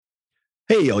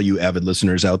Hey, all you avid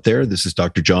listeners out there, this is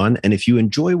Dr. John. And if you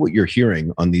enjoy what you're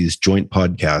hearing on these joint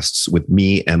podcasts with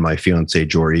me and my fiancee,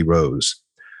 Jory Rose,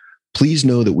 please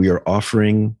know that we are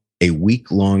offering a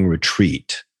week-long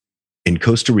retreat in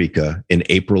Costa Rica in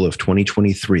April of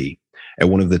 2023 at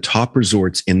one of the top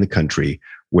resorts in the country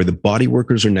where the body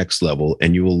workers are next level,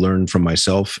 and you will learn from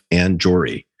myself and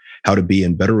Jory how to be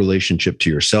in better relationship to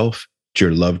yourself, to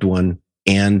your loved one,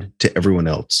 and to everyone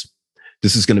else.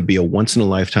 This is going to be a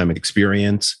once-in-a-lifetime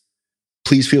experience.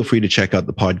 Please feel free to check out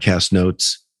the podcast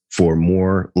notes for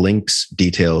more links,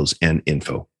 details, and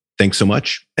info. Thanks so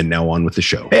much. And now on with the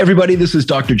show. Hey, everybody. This is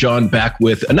Dr. John back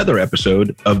with another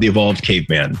episode of The Evolved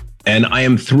Caveman. And I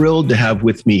am thrilled to have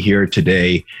with me here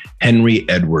today, Henry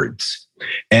Edwards.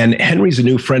 And Henry's a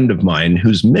new friend of mine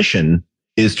whose mission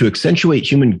is to accentuate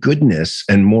human goodness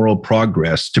and moral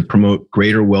progress to promote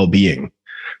greater well-being.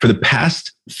 For the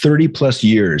past 30 plus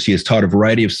years, he has taught a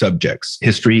variety of subjects: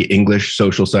 history, English,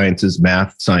 social sciences,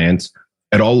 math, science,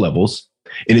 at all levels.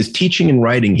 In his teaching and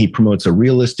writing, he promotes a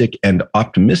realistic and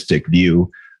optimistic view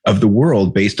of the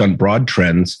world based on broad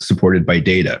trends supported by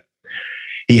data.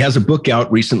 He has a book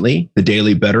out recently, The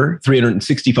Daily Better,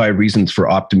 365 Reasons for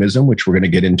Optimism, which we're going to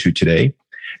get into today.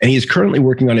 And he is currently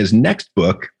working on his next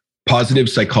book, Positive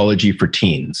Psychology for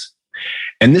Teens.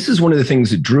 And this is one of the things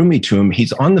that drew me to him.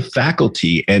 He's on the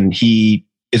faculty and he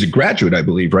is a graduate, I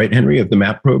believe, right, Henry, of the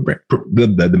MAP program,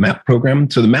 the MAP program.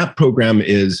 So the MAP program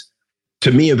is,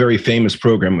 to me, a very famous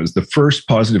program. It was the first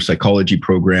positive psychology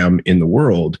program in the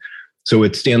world. So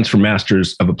it stands for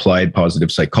Masters of Applied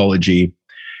Positive Psychology.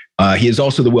 He is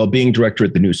also the well-being director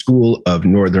at the New School of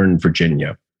Northern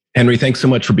Virginia. Henry, thanks so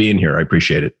much for being here. I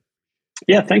appreciate it.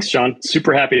 Yeah, thanks, John.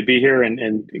 Super happy to be here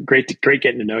and great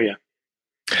getting to know you.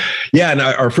 Yeah, and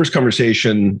our first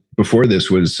conversation before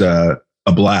this was a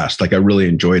blast. Like, I really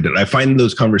enjoyed it. I find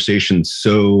those conversations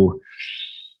so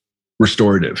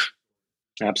restorative.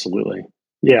 Absolutely.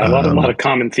 Yeah, a lot of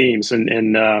common themes.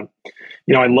 And I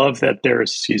love that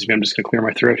there's, excuse me, I'm just going to clear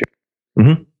my throat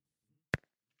here.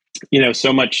 Mm-hmm.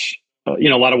 So much, a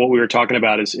lot of what we were talking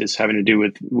about is having to do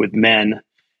with men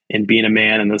and being a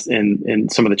man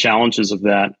and some of the challenges of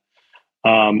that,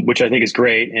 which I think is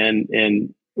great.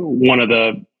 And one of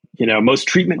the most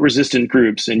treatment resistant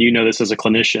groups, and this as a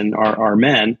clinician, are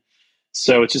men.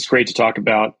 So it's just great to talk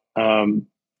about kind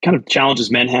of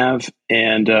challenges men have,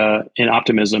 and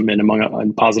optimism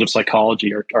and positive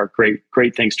psychology are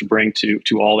great things to bring to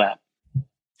all that.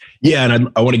 Yeah, and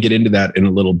I want to get into that in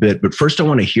a little bit, but first I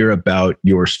want to hear about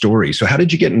your story. So how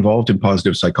did you get involved in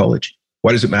positive psychology?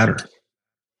 Why does it matter?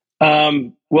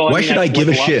 Why should I give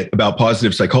a shit about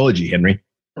positive psychology, Henry?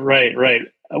 Right.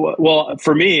 Well,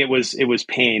 for me, it was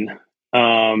pain.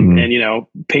 And,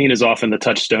 pain is often the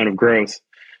touchstone of growth.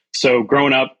 So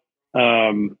growing up,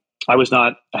 I was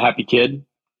not a happy kid,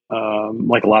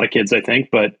 like a lot of kids, I think.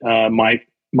 But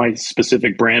my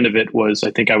specific brand of it was,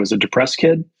 I think I was a depressed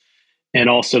kid. And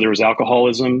also there was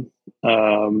alcoholism.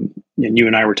 And you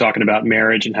and I were talking about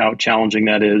marriage and how challenging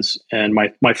that is. And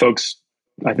my folks,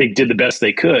 I think, did the best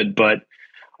they could, but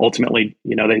ultimately,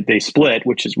 they split,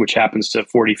 which happens to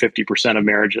 40-50% of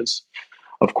marriages,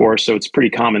 of course. So it's a pretty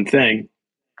common thing.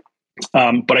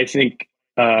 But I think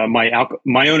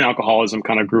my own alcoholism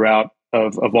kind of grew out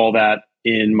of all that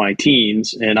in my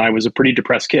teens, and I was a pretty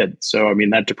depressed kid. So I mean,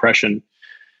 that depression,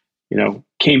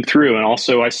 came through, and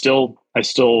also I still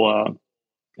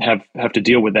have to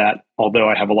deal with that. Although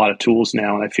I have a lot of tools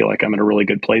now, and I feel like I'm in a really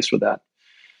good place with that.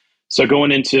 So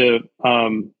going into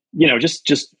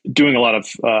just doing a lot of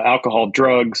alcohol,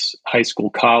 drugs, high school,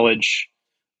 college,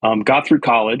 got through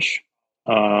college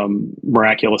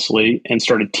miraculously and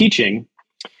started teaching.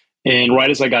 And right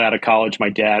as I got out of college, my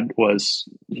dad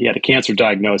he had a cancer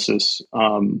diagnosis.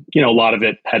 A lot of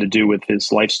it had to do with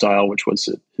his lifestyle, which was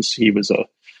he was a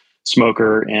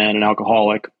smoker and an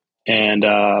alcoholic. And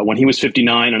when he was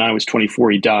 59 and I was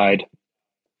 24, he died.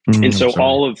 And so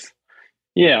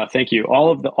thank you.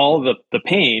 All of the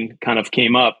pain kind of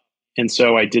came up. And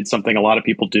so I did something a lot of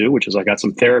people do, which is I got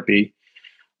some therapy,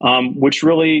 which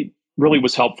really, really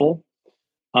was helpful.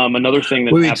 Another thing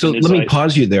that happened. So let me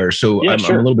pause you there. So I'm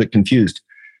a little bit confused.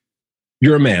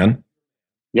 You're a man.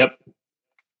 Yep.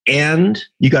 And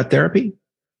you got therapy?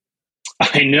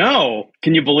 I know.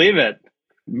 Can you believe it?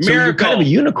 Miracle. So you're kind of a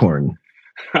unicorn.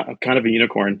 Kind of a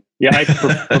unicorn. Yeah, I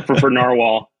prefer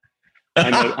narwhal.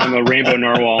 I'm a rainbow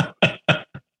narwhal.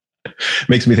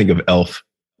 Makes me think of Elf.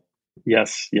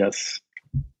 Yes.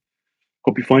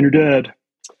 Hope you find your dad.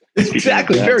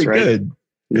 Exactly. Dads, very right? Good.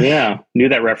 Yeah. Knew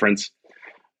that reference.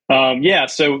 So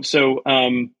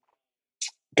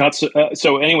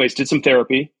anyways, did some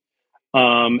therapy.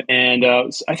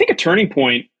 I think a turning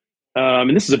point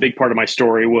and this is a big part of my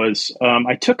story, was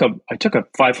I took a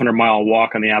 500-mile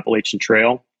walk on the Appalachian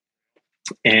Trail,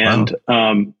 and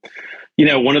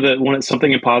Wow.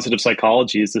 something in positive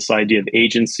psychology is this idea of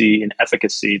agency and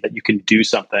efficacy, that you can do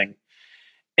something.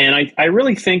 And I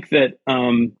really think that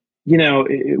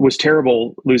it was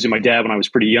terrible losing my dad when I was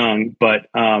pretty young, but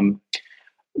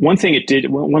one thing it did,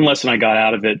 one lesson I got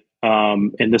out of it,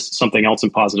 and this is something else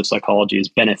in positive psychology, is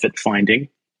benefit finding.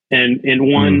 And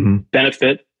one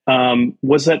benefit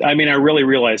was that, I really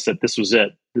realized that this was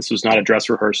it. This was not a dress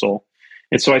rehearsal.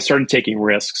 And so I started taking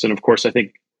risks. And of course, I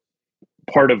think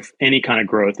part of any kind of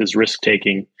growth is risk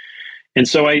taking. And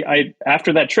so I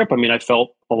after that trip, I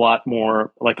felt a lot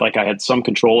more like I had some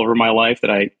control over my life, that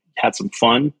I had some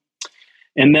fun.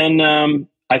 And then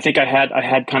I think I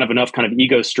had kind of enough kind of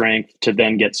ego strength to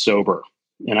then get sober.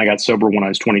 And I got sober when I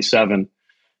was 27,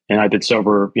 and I've been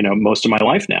sober, most of my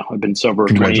life now. I've been sober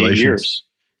 28 years.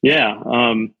 Yeah.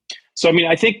 So,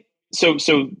 I think, so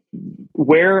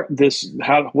what does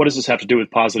this have to do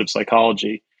with positive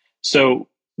psychology? So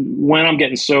when I'm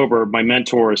getting sober, my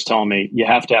mentor is telling me, you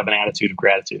have to have an attitude of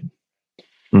gratitude.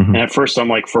 And at first I'm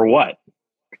like, for what?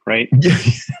 Right.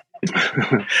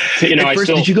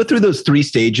 Did you go through those 3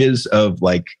 stages of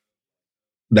like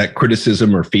that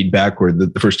criticism or feedback, where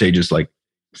the first stage is like,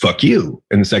 fuck you,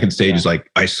 and the second stage is like,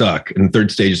 I suck, and the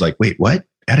third stage is like, wait, what?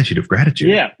 Attitude of gratitude.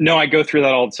 Yeah, no, I go through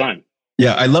that all the time.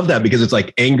 Yeah, I love that, because it's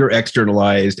like anger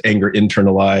externalized, anger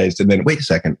internalized, and then wait a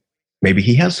second, maybe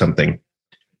he has something.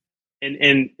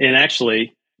 And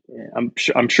actually,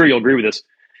 I'm sure you'll agree with this,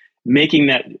 making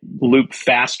that loop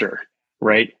faster,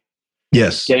 right?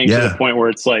 Yes. Getting to the point where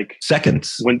it's like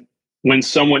seconds. And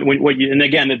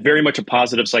again, it's very much a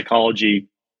positive psychology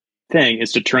thing,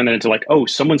 is to turn that into like, oh,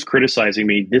 someone's criticizing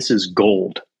me. This is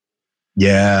gold.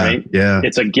 Yeah. Right? Yeah.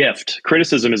 It's a gift.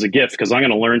 Criticism is a gift, because I'm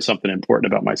going to learn something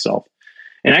important about myself.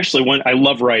 And actually, I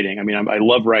love writing. I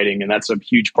love writing, and that's a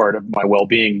huge part of my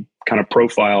well-being kind of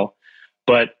profile.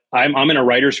 But I'm in a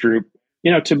writer's group,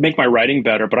 to make my writing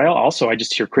better. But I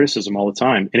just hear criticism all the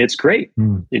time, and it's great.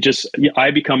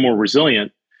 I become more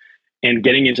resilient, and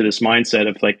getting into this mindset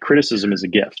of like, criticism is a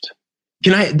gift.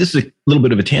 This is a little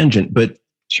bit of a tangent, but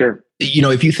sure.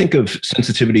 If you think of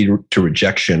sensitivity to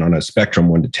rejection on a spectrum,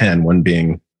 1 to 10, 1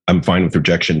 being I'm fine with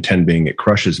rejection, 10 being it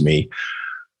crushes me,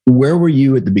 where were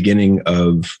you at the beginning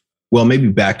of, well, maybe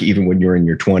back even when you're in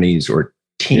your 20s or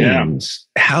teens?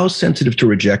 Yeah. How sensitive to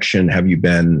rejection have you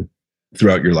been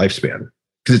throughout your lifespan?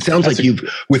 Because it sounds like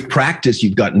with practice,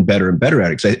 you've gotten better and better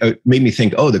at it. Because it made me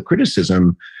think, the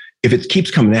criticism, if it keeps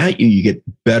coming at you, you get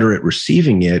better at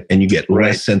receiving it, and you get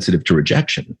less sensitive to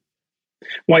rejection.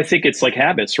 Well, I think it's like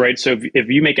habits, right? So if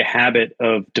you make a habit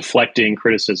of deflecting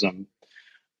criticism,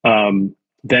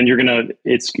 then you're going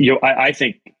to, I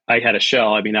think I had a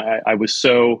shell. I was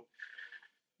so,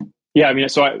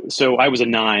 so I was a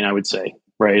 9, I would say,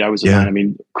 right? I was a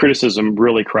 9. Criticism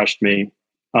really crushed me.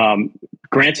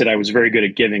 Granted, I was very good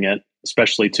at giving it,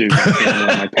 especially to my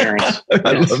family and my parents.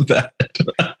 I love that.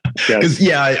 Because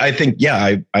I think,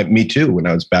 me too, when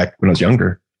I was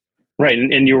younger. Right.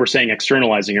 And you were saying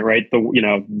externalizing it, right?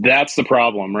 That's the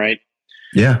problem, right?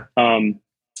 Yeah. And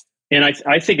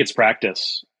I think it's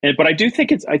practice. But I do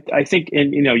think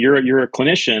you're a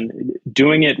clinician.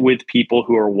 Doing it with people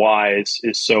who are wise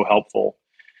is so helpful,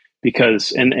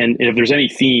 because, and if there's any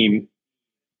theme,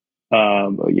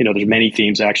 there's many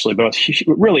themes actually, but a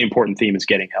really important theme is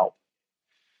getting help,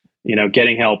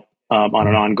 getting help on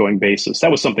an ongoing basis. That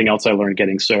was something else I learned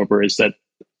getting sober, is that,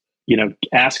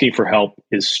 asking for help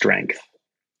is strength.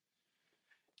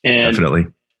 And definitely,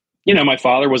 my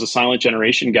father was a silent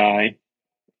generation guy,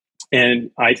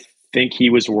 and I think he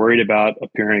was worried about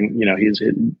appearing,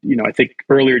 I think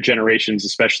earlier generations,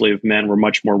 especially of men, were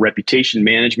much more reputation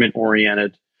management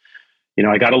oriented.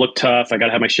 I got to look tough. I got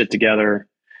to have my shit together.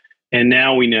 And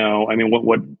now we know,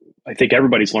 what I think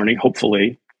everybody's learning,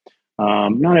 hopefully,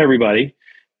 not everybody,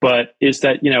 but is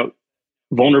that,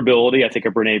 vulnerability. I think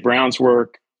of Brene Brown's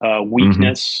work,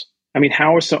 weakness.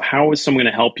 How is someone going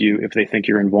to help you if they think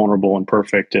you're invulnerable and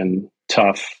perfect and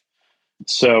tough?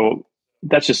 So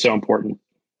that's just so important.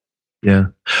 Yeah.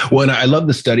 Well, and I love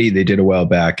the study they did a while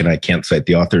back, and I can't cite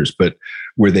the authors, but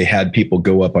where they had people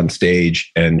go up on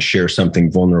stage and share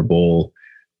something vulnerable.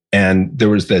 And there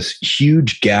was this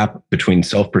huge gap between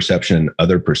self-perception and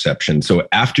other perception. So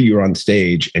after you're on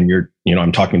stage and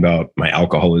I'm talking about my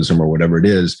alcoholism or whatever it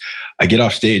is, I get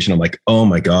off stage and I'm like, oh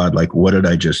my God, like, what did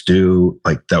I just do?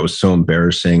 Like, that was so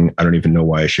embarrassing. I don't even know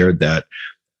why I shared that.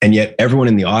 And yet everyone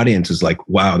in the audience is like,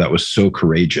 wow, that was so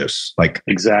courageous. Like,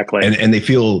 exactly. And they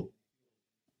feel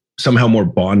somehow more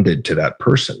bonded to that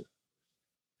person.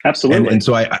 Absolutely. And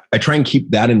so I try and keep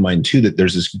that in mind too, that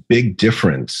there's this big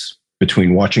difference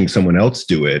between watching someone else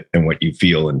do it and what you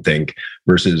feel and think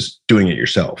versus doing it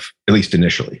yourself, at least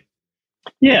initially.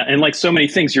 Yeah. And like so many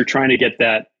things, you're trying to get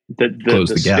that,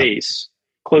 the space,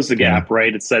 close the gap,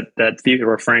 right? It's that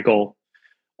Theodore Frankl,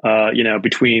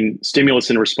 between stimulus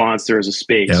and response, there is a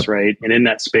space, right? And in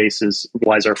that space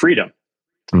lies our freedom.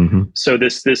 Mm-hmm. So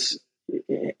this,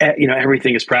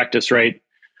 everything is practice, right?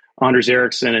 Anders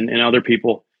Ericsson and other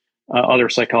people, other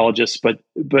psychologists. But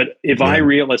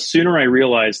if sooner I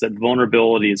realize that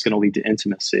vulnerability is going to lead to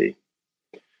intimacy,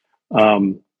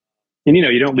 and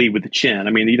you don't lead with the chin.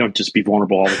 I mean, you don't just be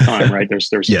vulnerable all the time, right?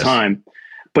 There's a time,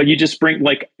 but you just bring,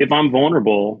 like, if I'm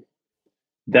vulnerable,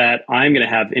 that I'm going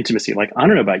to have intimacy. Like, I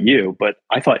don't know about you, but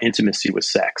I thought intimacy was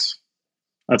sex.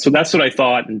 That's what I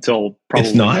thought until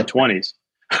probably my 20s.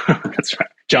 That's right.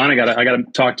 John, I gotta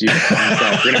talk to you.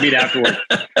 We're gonna meet afterward.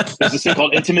 There's this thing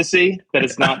called intimacy that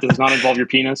does not involve your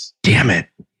penis. Damn it.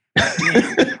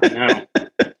 I know.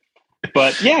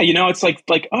 But yeah, it's like,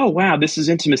 oh wow, this is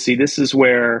intimacy. This is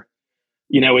where,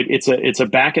 it's a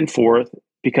back and forth,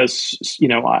 because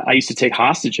I used to take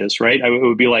hostages, right? It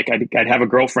would be like I'd have a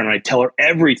girlfriend and I'd tell her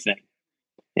everything,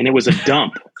 and it was a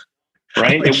dump.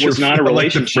 Right. It was not a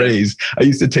relationship. Like the phrase, I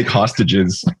used to take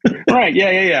hostages. Right.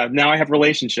 Yeah. Now I have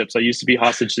relationships. I used to be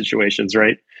hostage situations.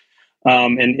 Right.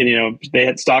 And they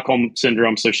had Stockholm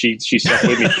syndrome. So she stuck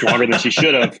with me longer than she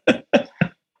should have.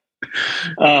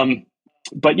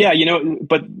 But yeah,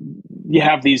 but you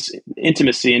have these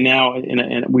intimacy, and now,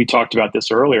 and we talked about this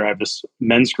earlier, I have this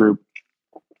men's group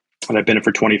that I've been in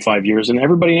for 25 years, and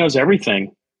everybody knows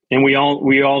everything. And we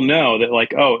all know that,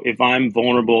 like, oh, if I'm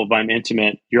vulnerable, if I'm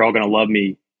intimate, you're all going to love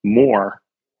me more,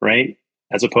 right?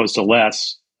 As opposed to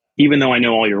less, even though I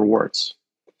know all your warts.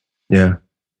 Yeah.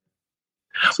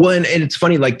 Well, and it's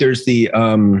funny, like there's the, I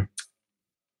don't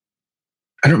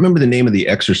remember the name of the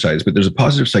exercise, but there's a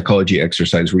positive psychology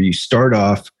exercise where you start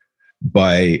off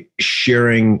by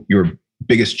sharing your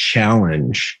biggest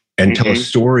challenge and tell a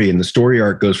story. And the story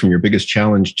arc goes from your biggest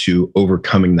challenge to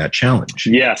overcoming that challenge.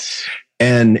 Yes.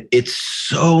 And it's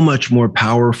so much more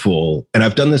powerful. And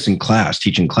I've done this in class,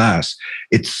 teaching class.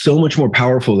 It's so much more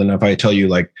powerful than if I tell you,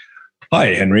 like, hi,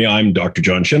 Henry, I'm Dr.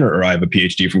 John Schinner, or I have a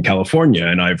PhD from California,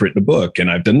 and I've written a book, and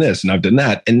I've done this, and I've done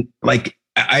that. And like,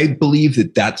 I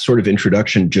believe that sort of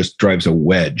introduction just drives a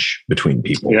wedge between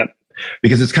people. Yep.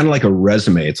 Because it's kind of like a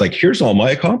resume. It's like, here's all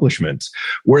my accomplishments.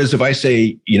 Whereas if I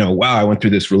say, wow, I went through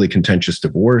this really contentious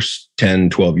divorce 10,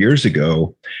 12 years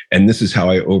ago, and this is how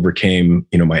I overcame,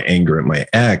 my anger at my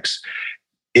ex,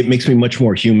 it makes me much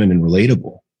more human and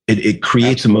relatable. It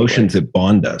creates emotions that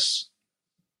bond us.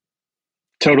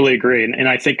 Totally agree. And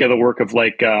I think of the work of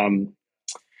like Dan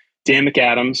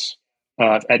McAdams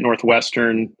at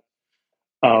Northwestern.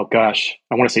 Oh gosh,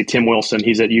 I want to say Tim Wilson.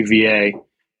 He's at UVA.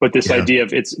 But this idea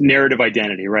of it's narrative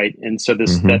identity, right? And so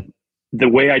that the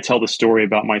way I tell the story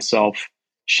about myself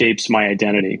shapes my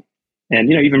identity.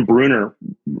 And even Bruner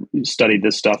studied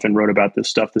this stuff and wrote about this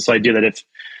stuff. This idea that if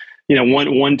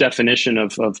one definition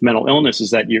of mental illness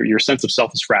is that your sense of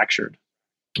self is fractured,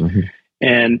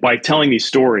 and by telling these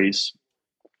stories,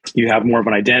 you have more of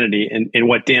an identity. And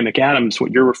what Dan McAdams,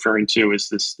 what you're referring to, is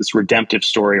this redemptive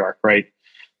story arc, right?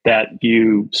 That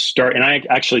you start, and I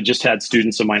actually just had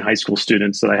students of mine, high school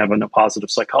students that I have in a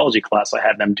positive psychology class. I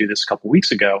had them do this a couple of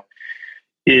weeks ago.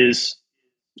 Is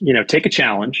take a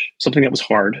challenge, something that was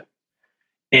hard,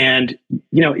 and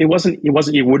it wasn't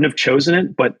you wouldn't have chosen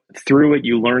it, but through it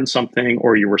you learned something,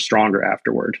 or you were stronger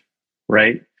afterward,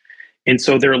 right? And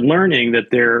so they're learning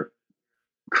that they're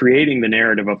creating the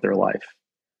narrative of their life.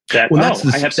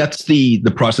 That's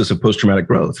the process of post-traumatic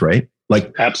growth, right?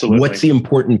 Like, absolutely. What's the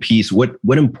important piece? What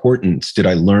importance did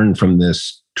I learn from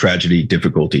this tragedy,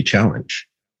 difficulty, challenge?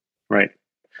 Right.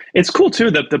 It's cool too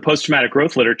that the post-traumatic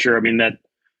growth literature, I mean, that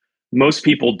most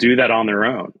people do that on their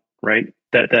own, right?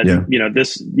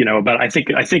 About I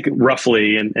think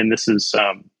roughly, and this is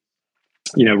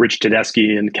Rich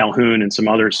Tedeschi and Calhoun and some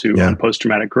others who on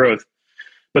post-traumatic growth,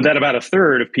 but that about a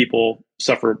third of people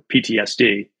suffer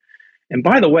PTSD. And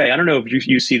by the way, I don't know if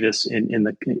you see this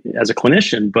as a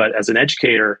clinician, but as an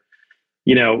educator,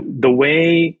 the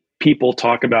way people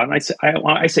talk about, and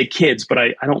I say kids, but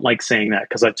I don't like saying that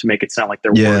because to make it sound like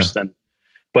they're worse than.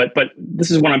 But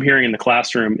this is what I'm hearing in the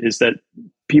classroom is that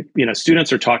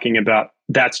students are talking about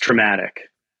that's traumatic,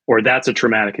 or that's a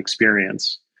traumatic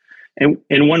experience. And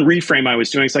one reframe I was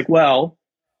doing is like, well,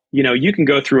 you can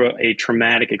go through a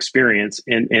traumatic experience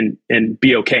and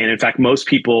be okay. And in fact, most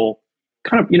people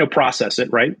kind of, process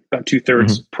it, right? About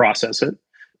 2/3 process it.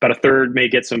 About a third may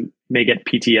get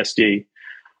PTSD.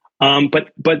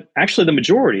 But actually the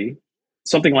majority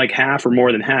something like half or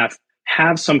more than half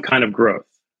have some kind of growth,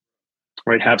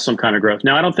 right? Have some kind of growth.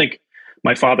 Now, I don't think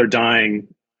my father dying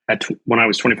when I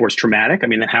was 24 is traumatic. I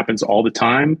mean, that happens all the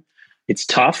time. It's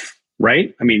tough,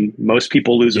 right? I mean, most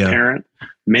people lose a parent.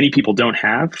 Many people don't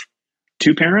have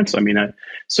two parents. I mean,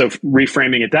 so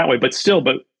reframing it that way, but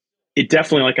it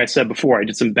definitely, like I said before, I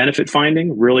did some benefit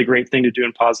finding, really great thing to do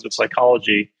in positive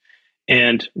psychology.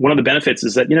 And one of the benefits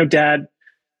is that, Dad,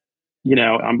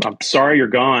 I'm sorry you're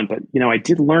gone, but, I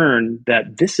did learn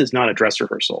that this is not a dress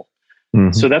rehearsal.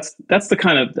 Mm-hmm. So that's the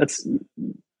kind of,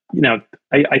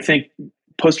 I think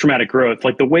post-traumatic growth,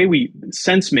 like the way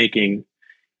sense making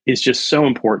is just so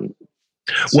important.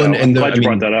 So I'm glad you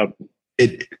brought that up.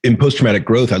 In post-traumatic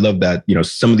growth, I love that,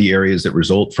 some of the areas that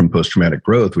result from post-traumatic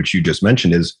growth, which you just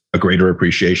mentioned, is a greater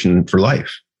appreciation for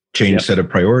life, changed set of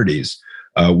priorities,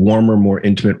 warmer, more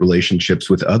intimate relationships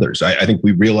with others. I think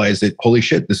we realize that, holy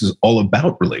shit, this is all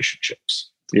about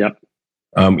relationships. Yep.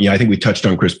 I think we touched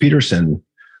on Chris Peterson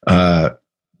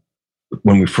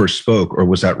when we first spoke, or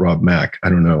was that Rob Mack? I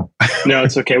don't know. No,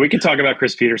 it's okay. We can talk about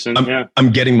Chris Peterson.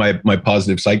 I'm getting my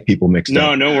positive psych people mixed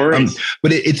up. No worries.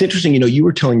 But it's interesting, you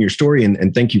were telling your story,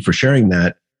 and thank you for sharing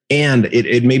that. And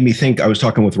it made me think. I was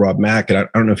talking with Rob Mack, and I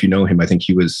don't know if you know him. I think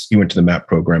he went to the MAP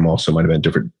program also, might have been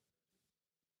different,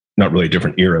 not really a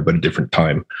different era, but a different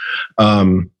time.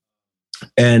 And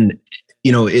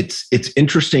it's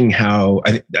interesting how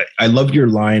I love your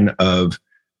line of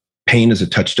pain is a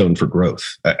touchstone for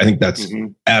growth. I think that's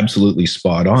absolutely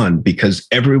spot on, because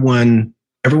everyone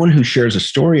who shares a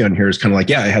story on here is kind of like,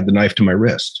 yeah, I had the knife to my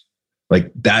wrist,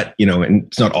 like that, and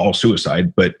it's not all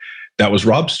suicide, but that was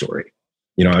Rob's story.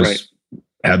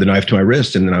 Had the knife to my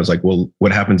wrist. And then I was like, well,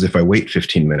 what happens if I wait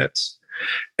 15 minutes?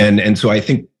 And so I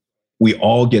think we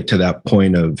all get to that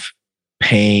point of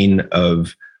pain,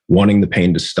 of wanting the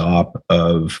pain to stop,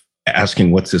 of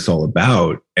asking, what's this all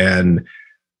about? And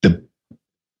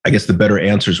I guess the better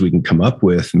answers we can come up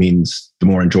with means the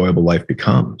more enjoyable life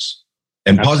becomes.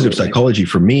 And positive psychology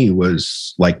for me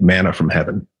was like manna from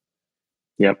heaven.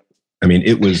 Yep. I mean,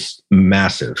 it was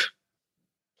massive.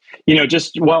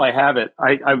 Just while I have it,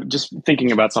 I'm just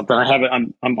thinking about something. I have it.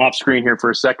 I'm off screen here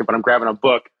for a second, but I'm grabbing a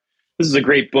book. This is a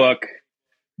great book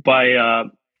by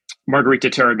Margarita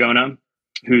Tarragona,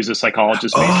 who's a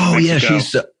psychologist. Oh yeah,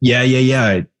 she's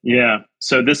yeah.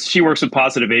 So she works with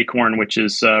Positive Acorn, which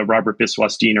is Robert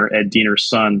Biswas Diener, Ed Diener's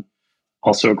son,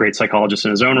 also a great psychologist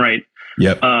in his own right.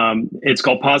 Yep. It's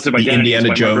called Positive the Identity.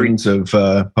 Indiana Jones of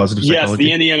positive psychology. Yes,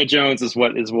 the Indiana Jones is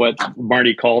what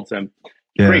Marty called him.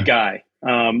 Yeah. Great guy,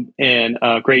 and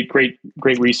great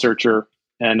researcher,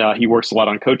 and he works a lot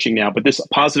on coaching now. But this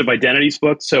Positive Identities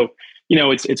book, so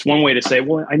it's one way to say,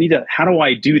 well, how do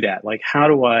I do that? Like, how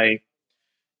do I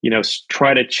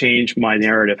try to change my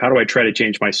narrative? How do I try to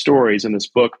change my stories? And this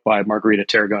book by Margarita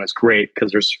Tarragona is great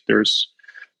because there's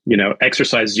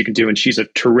exercises you can do, and she's a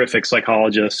terrific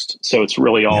psychologist. So it's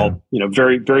really all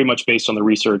very, very much based on the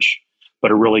research,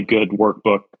 but a really good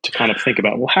workbook to kind of think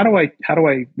about, well, how do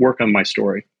I work on my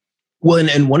story? Well,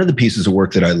 and one of the pieces of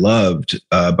work that I loved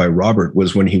by Robert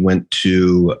was when he went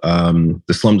to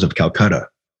the slums of Calcutta.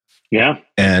 Yeah.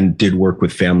 And did work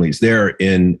with families there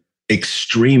in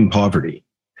extreme poverty,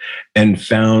 and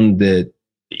found that,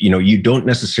 you don't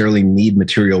necessarily need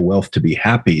material wealth to be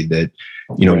happy. That,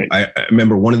 right. I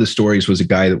remember one of the stories was a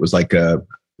guy that was like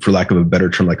for lack of a better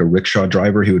term, like a rickshaw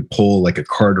driver. He would pull like a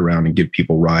cart around and give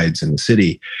people rides in the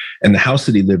city. And the house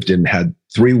that he lived in had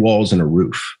 3 walls and a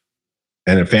roof.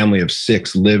 And a family of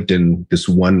 6 lived in this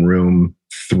one room,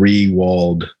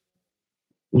 3-walled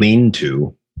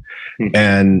lean-to.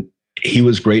 And he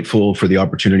was grateful for the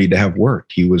opportunity to have work.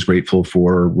 He was grateful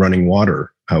for running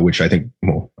water, which I think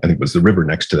was the river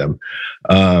next to them.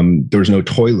 There was no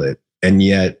toilet. And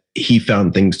yet he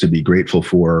found things to be grateful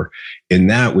for in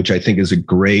that, which I think is a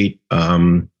great,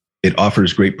 it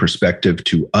offers great perspective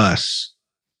to us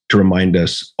to remind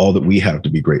us all that we have to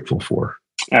be grateful for.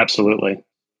 Absolutely.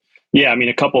 Yeah. I mean,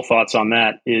 a couple thoughts on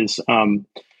that is,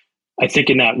 I think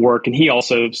in that work, and he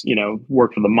also,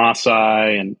 worked with the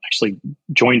Maasai and actually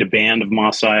joined a band of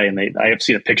Maasai. And I have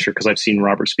seen a picture, because I've seen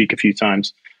Robert speak a few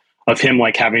times, of him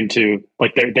like having to,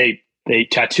 like they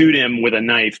tattooed him with a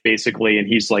knife basically, and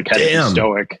he's like had to be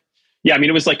stoic. Yeah, I mean,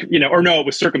 it was like, or no, it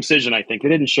was circumcision, I think. They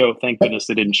didn't show, thank goodness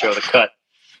they didn't show the cut.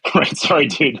 Right, sorry,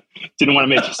 dude. Didn't want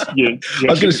to make you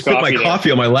I was going to spit my coffee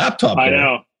on my laptop. I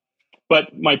know.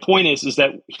 But my point is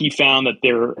that he found that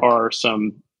there are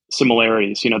some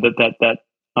similarities, that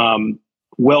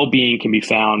well-being can be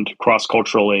found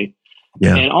cross-culturally.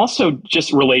 Yeah. And also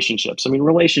just relationships. I mean,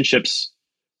 relationships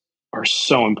are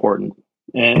so important.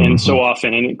 And so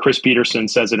often, and Chris Peterson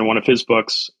says it in one of his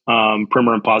books,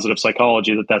 Primer and Positive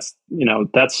Psychology,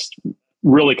 that's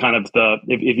really kind of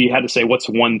if you had to say what's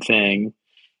one thing,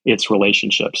 it's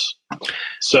relationships.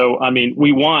 So, I mean,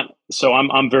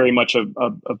 I'm very much a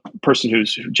person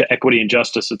who's equity and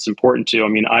justice. It's important to, I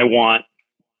mean, I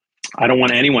don't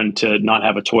want anyone to not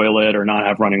have a toilet or not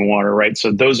have running water. Right.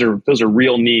 So those are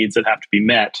real needs that have to be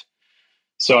met.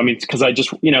 So, I mean, because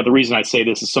the reason I say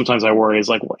this is sometimes I worry is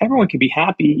like, well, everyone can be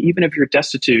happy, even if you're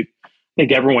destitute. I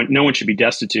think no one should be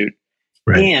destitute.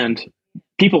 Right. And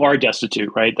people are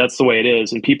destitute, right? That's the way it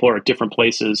is. And people are at different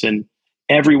places, and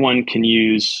everyone can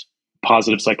use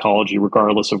positive psychology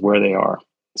regardless of where they are.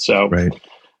 So, right.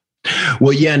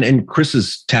 Well, yeah. And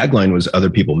Chris's tagline was "Other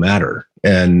people matter."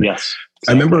 And yes, exactly.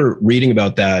 I remember reading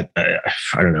about that.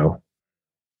 I don't know,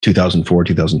 2004,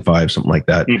 2005, something like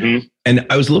that. Mm-hmm. And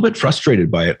I was a little bit frustrated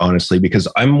by it, honestly, because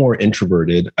I'm more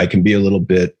introverted. I can be a little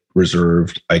bit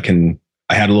reserved. I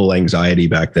had a little anxiety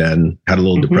back then, had a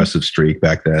little depressive streak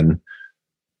back then.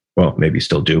 Well, maybe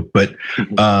still do, but,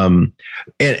 and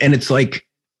it's like,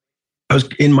 I was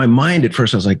in my mind at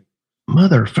first, I was like,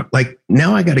 like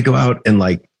now I got to go out and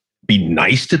like be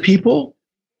nice to people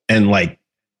and like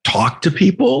talk to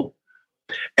people.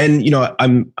 And,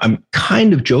 I'm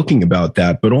kind of joking about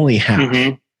that, but only half.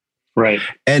 Mm-hmm. Right.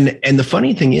 And the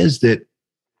funny thing is that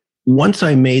once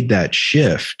I made that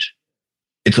shift,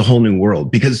 it's a whole new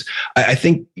world, because I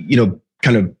think,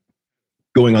 kind of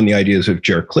going on the ideas of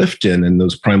Jared Clifton and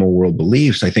those primal world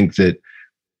beliefs, I think that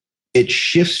it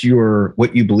shifts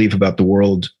what you believe about the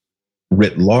world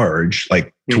writ large,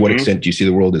 like to what extent do you see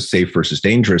the world as safe versus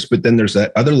dangerous? But then there's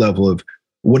that other level of,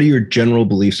 what are your general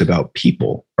beliefs about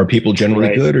people? Are people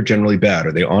generally good or generally bad?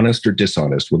 Are they honest or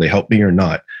dishonest? Will they help me or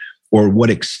not? Or what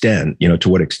extent, to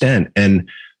what extent? And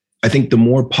I think the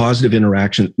more positive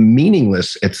interaction,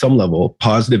 meaningless at some level,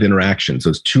 positive interactions,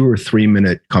 those 2 or 3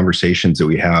 minute conversations that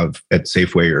we have at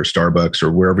Safeway or Starbucks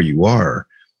or wherever you are,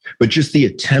 but just the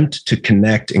attempt to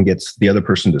connect and get the other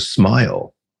person to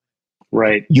smile.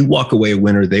 Right. You walk away a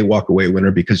winner, they walk away a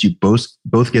winner, because you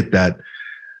both get that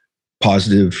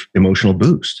positive emotional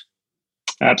boost.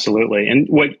 Absolutely. And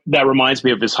what that reminds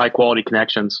me of is high quality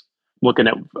connections. Looking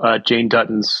at Jane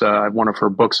Dutton's, one of her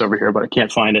books over here, but I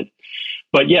can't find it.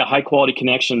 But yeah, high quality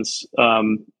connections.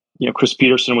 Chris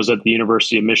Peterson was at the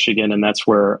University of Michigan, and that's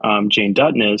where Jane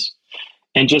Dutton is.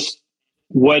 And just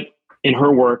what in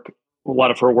her work, a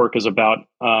lot of her work is about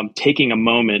taking a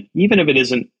moment, even if it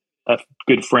isn't a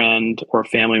good friend or a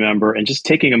family member, and just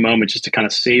taking a moment just to kind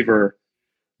of savor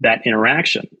that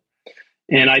interaction.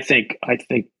 And I think, I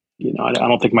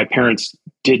don't think my parents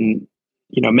didn't,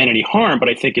 meant any harm, but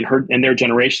I think in their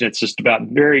generation, it's just about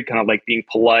very kind of like being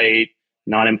polite,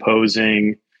 not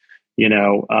imposing,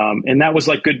 and that was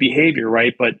like good behavior,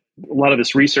 right? But a lot of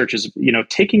this research is,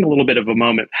 taking a little bit of a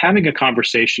moment, having a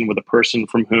conversation with a person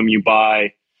from whom you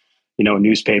buy, a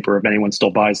newspaper, if anyone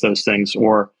still buys those things,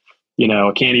 or,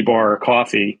 a candy bar or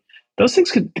coffee. Those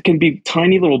things can be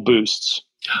tiny little boosts.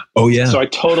 Oh yeah. So I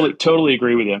totally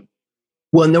agree with you.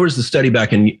 Well, and there was the study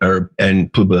back in the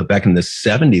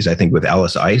 70s, I think, with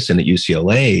Alice Eisen at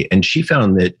UCLA, and she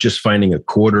found that just finding a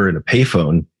quarter in a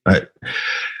payphone.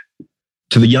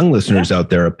 To the young listeners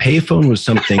out there, a payphone was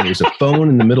something. It was a phone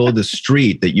in the middle of the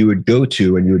street that you would go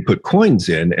to, and you would put coins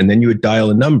in, and then you would dial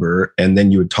a number, and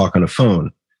then you would talk on a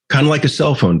phone, kind of like a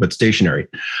cell phone but stationary.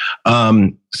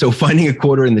 So finding a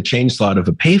quarter in the change slot of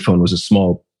a payphone was a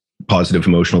small positive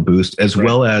emotional boost, as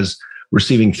well as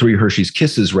receiving 3 Hershey's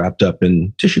Kisses wrapped up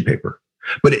in tissue paper.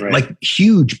 But like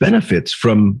huge benefits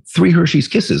from 3 Hershey's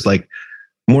Kisses, like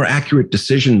more accurate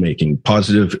decision-making,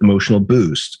 positive emotional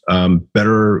boost,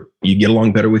 you get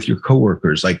along better with your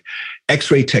coworkers. Like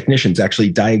X-ray technicians actually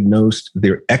diagnosed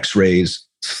their X-rays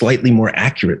slightly more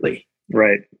accurately.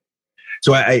 Right.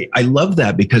 So I love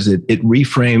that, because it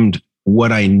reframed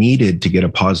what I needed to get a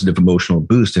positive emotional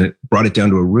boost, and it brought it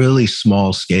down to a really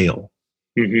small scale.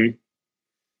 Mm-hmm.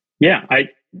 Yeah, I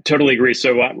totally agree.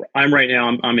 So I'm right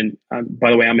now, I'm in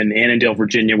Annandale,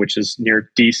 Virginia, which is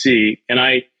near DC. And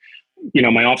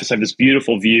my office, I have this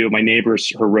beautiful view. My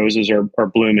neighbors, her roses are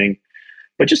blooming,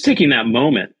 but just taking that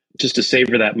moment, just to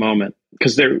savor that moment,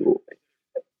 because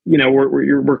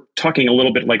we're talking a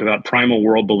little bit like about primal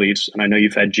world beliefs. And I know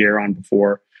you've had Jer on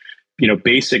before,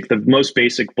 the most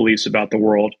basic beliefs about the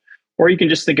world, or you can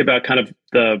just think about kind of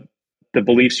the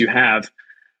beliefs you have.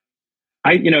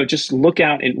 Just look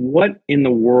out and what in the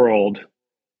world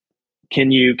can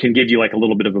give you like a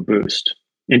little bit of a boost,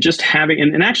 and just having,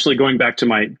 and actually going back to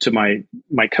my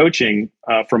coaching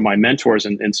from my mentors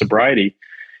in sobriety,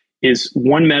 is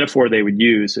one metaphor they would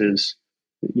use is,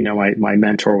 my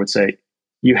mentor would say,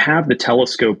 you have the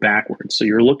telescope backwards. So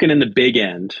you're looking in the big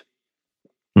end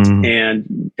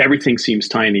and everything seems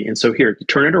tiny. And so here,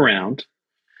 turn it around.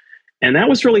 And that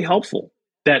was really helpful,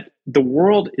 that the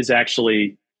world is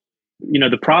actually,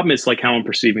 the problem is like how I'm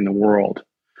perceiving the world,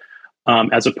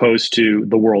 as opposed to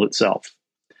the world itself.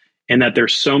 And that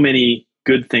there's so many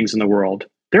good things in the world.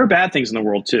 There are bad things in the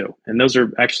world too. And those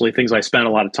are actually things I spend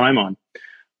a lot of time on,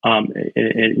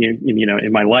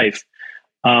 in my life.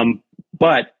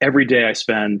 But every day I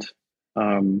spend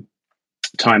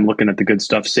time looking at the good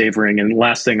stuff, savoring. And the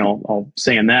last thing I'll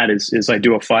say on that is I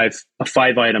do a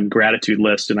five item gratitude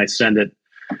list, and I send it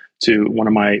to one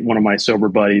of my sober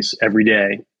buddies every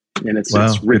day. And it's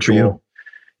ritual.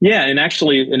 Yeah, and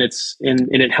actually, and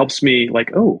it helps me,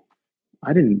 like, oh,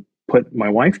 I didn't put my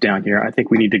wife down here. I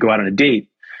think we need to go out on a date.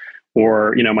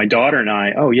 Or, my daughter and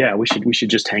I, oh yeah, we should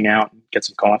just hang out and get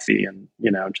some coffee and,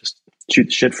 just shoot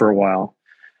the shit for a while.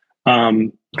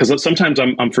 Because sometimes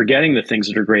I'm forgetting the things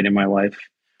that are great in my life.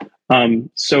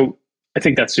 So I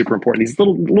think that's super important. These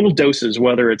little doses,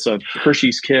 whether it's a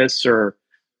Hershey's Kiss or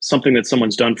something that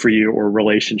someone's done for you, or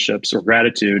relationships or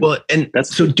gratitude. Well, and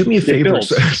so do me a favor.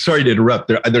 Sorry to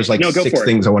interrupt. There's like six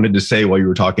things I wanted to say while you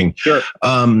were talking. Sure.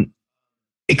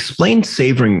 Explain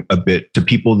savoring a bit to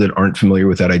people that aren't familiar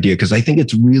with that idea, because I think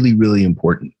it's really, really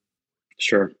important.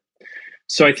 Sure.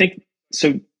 So I think,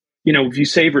 if you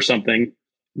savor something,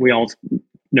 we all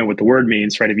know what the word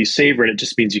means, right? If you savor it, it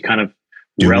just means you kind of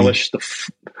relish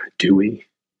dewy.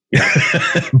 Yeah.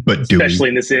 But especially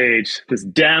in this age, this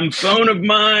damn phone of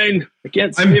mine.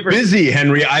 I'm busy,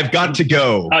 Henry. I've got to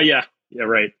go. Oh yeah. Yeah.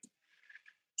 Right.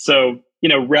 So,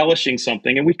 relishing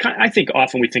something. And I think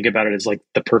often we think about it as like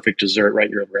the perfect dessert, right?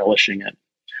 You're relishing it.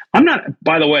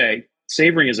 By the way,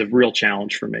 savoring is a real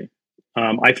challenge for me.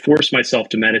 I force myself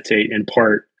to meditate in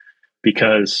part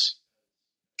because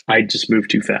I just move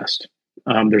too fast.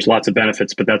 There's lots of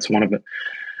benefits, but that's one of it.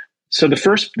 So the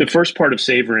first part of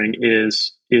savoring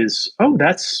is this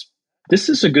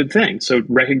is a good thing. So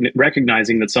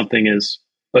recognizing that something is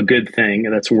a good thing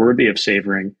and that's worthy of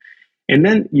savoring. And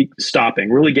then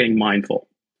stopping, really getting mindful,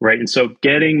 right? And so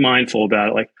getting mindful about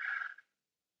it, like,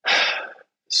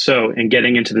 and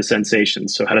getting into the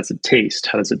sensations. So how does it taste?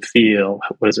 How does it feel?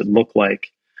 What does it look like?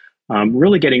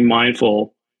 Really getting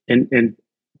mindful and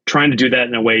trying to do that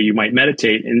in a way you might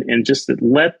meditate, and just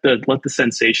let the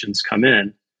sensations come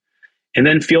in, and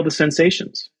then feel the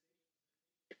sensations.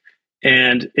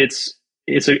 And it's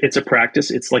a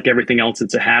practice. It's like everything else.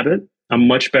 It's a habit. I'm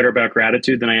much better about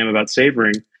gratitude than I am about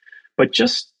savoring. But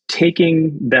just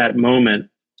taking that moment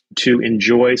to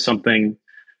enjoy something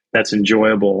that's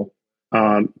enjoyable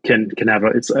can have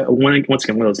once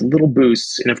again one of those little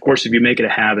boosts. And of course, if you make it a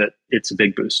habit, it's a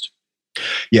big boost.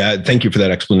 Yeah, thank you for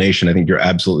that explanation. I think you're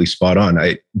absolutely spot on.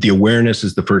 The awareness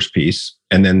is the first piece,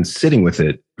 and then sitting with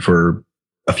it for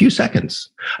a few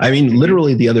seconds. I mean,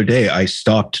 literally the other day, I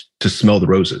stopped to smell the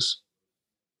roses.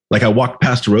 Like I walked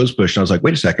past a rose bush and I was like,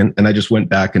 wait a second. And I just went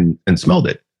back and smelled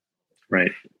it.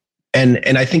 Right.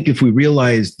 And I think if we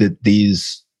realize that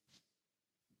these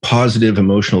positive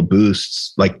emotional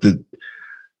boosts, I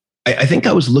think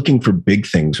I was looking for big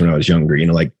things when I was younger,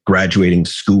 like graduating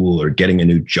school or getting a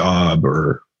new job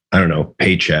or, I don't know,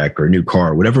 paycheck or a new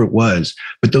car, whatever it was.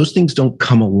 But those things don't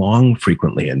come along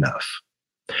frequently enough.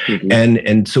 Mm-hmm.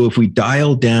 And so if we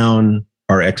dial down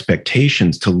our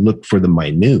expectations to look for the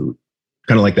minute,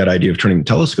 kind of like that idea of turning the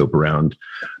telescope around,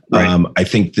 right. I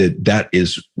think that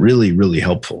is really, really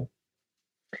helpful.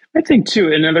 I think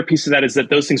too, another piece of that is that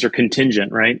those things are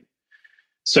contingent, right?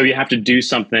 So you have to do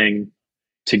something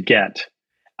to get.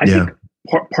 I think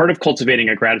part of cultivating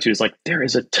a gratitude is like, there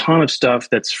is a ton of stuff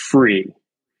that's free,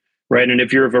 right? And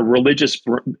if you're of a religious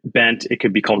bent, it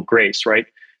could be called grace, right?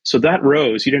 So that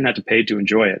rose, you didn't have to pay to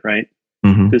enjoy it, right?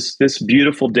 Mm-hmm. This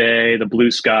beautiful day, the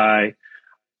blue sky.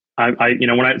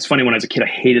 It's funny, when I was a kid, I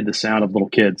hated the sound of little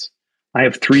kids. I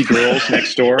have 3 girls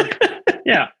next door.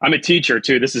 Yeah, I'm a teacher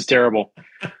too. This is terrible.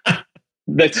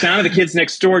 The sound of the kids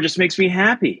next door just makes me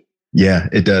happy. Yeah,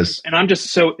 it does. And I'm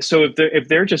just so if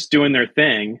they're just doing their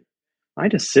thing, I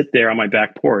just sit there on my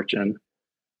back porch and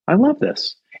I love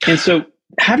this. And so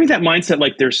having that mindset,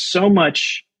 like there's so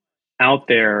much out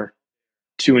there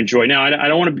to enjoy. Now, I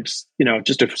don't want to be,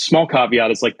 just a small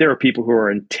caveat is like there are people who are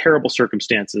in terrible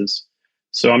circumstances.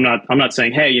 So I'm not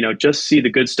saying, hey, just see the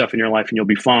good stuff in your life and you'll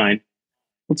be fine.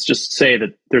 Let's just say that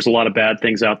there's a lot of bad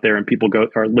things out there and people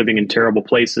are living in terrible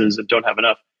places and don't have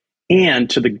enough. And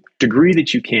to the degree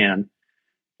that you can,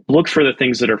 look for the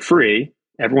things that are free.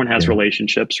 Everyone has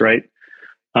relationships, right?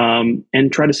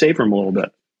 And try to savor them a little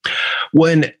bit.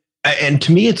 And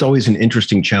to me, it's always an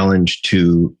interesting challenge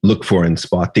to look for and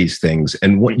spot these things.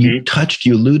 And what you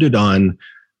alluded on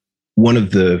one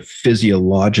of the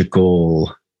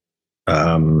physiological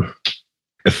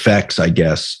effects, I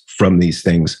guess, from these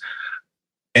things.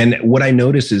 And what I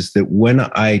notice is that when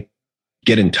I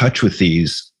get in touch with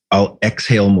these, I'll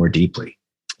exhale more deeply.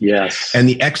 Yes. And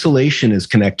the exhalation is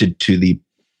connected to the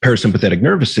parasympathetic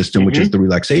nervous system, which is the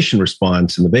relaxation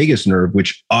response, and the vagus nerve,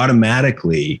 which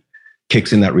automatically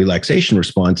kicks in that relaxation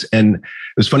response. And it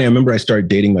was funny. I remember I started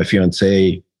dating my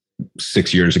fiance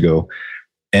 6 years ago.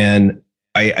 And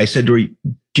I said to her,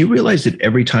 do you realize that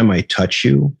every time I touch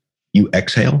you, you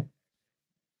exhale?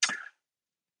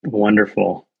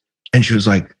 Wonderful. And she was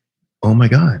like, oh my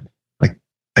God. Like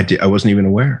I wasn't even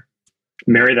aware.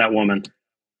 Marry that woman.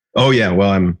 Oh yeah.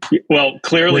 Well,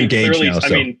 clearly, now, I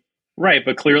mean, right.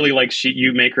 But clearly like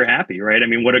you make her happy, right? I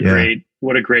mean, what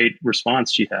a great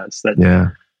response she has that. Yeah.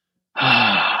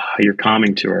 You're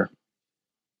calming to her.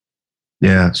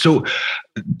 Yeah. So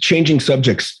changing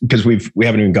subjects, because we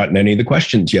haven't even gotten any of the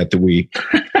questions yet that we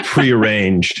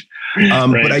prearranged.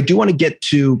 Right. But I do want to get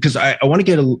to, because I want to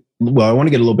get a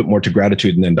little bit more to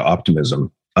gratitude and then to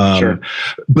optimism. Sure.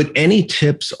 But any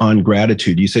tips on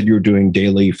gratitude? You said you were doing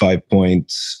daily 5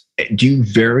 points. Do you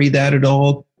vary that at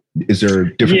all? Is there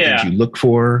different things you look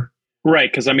for?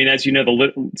 Right. Because I mean, as you know,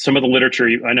 some of the literature,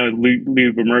 I know Lee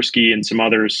Bomersky and some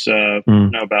others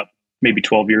know about maybe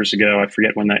 12 years ago. I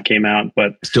forget when that came out,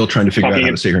 but still trying to figure out how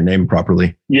to say her name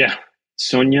properly. Yeah.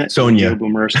 Sonia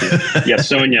Bomersky. Yeah.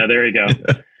 Sonia. There you go.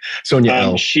 Sonia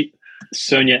L.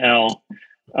 Sonia L.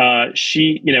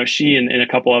 She and a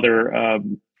couple other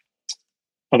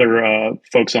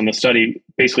folks on the study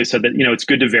basically said that, it's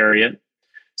good to vary it.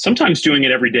 Sometimes doing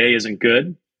it every day isn't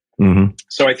good. Mm-hmm.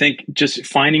 So I think just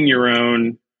finding your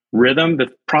own rhythm.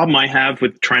 The problem I have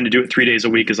with trying to do it 3 days a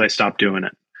week is I stopped doing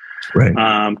it. Right.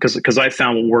 Because I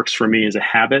found what works for me is a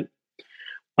habit.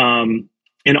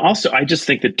 And also, I just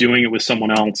think that doing it with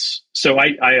someone else. So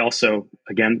I also,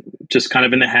 again, just kind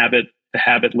of in the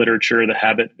habit literature, the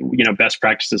habit, best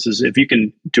practices is if you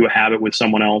can do a habit with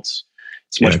someone else,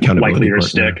 it's much more likely to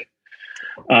stick.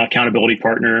 Accountability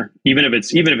partner, even if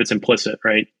it's implicit,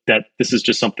 right? That this is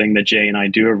just something that Jay and I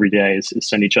do every day is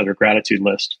send each other a gratitude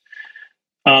list.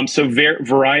 So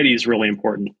variety is really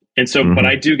important. And so, but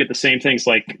I do get the same things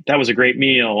like that was a great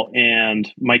meal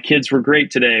and my kids were great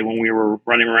today when we were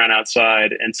running around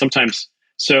outside. And sometimes,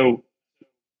 so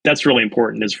that's really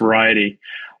important is variety.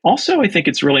 Also, I think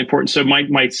it's really important. So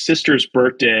my sister's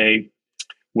birthday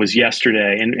was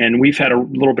yesterday and we've had a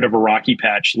little bit of a rocky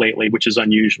patch lately, which is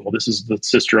unusual. This is the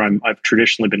sister I've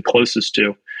traditionally been closest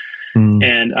to.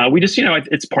 And we just,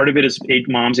 it's part of it is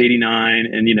mom's 89.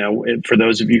 And, for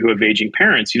those of you who have aging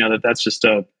parents, that's just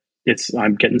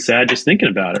I'm getting sad just thinking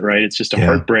about it, right? It's just a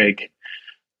heartbreak.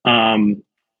 And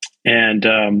getting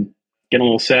a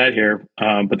little sad here,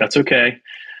 but that's okay.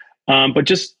 But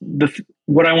just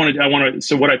what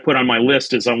I put on my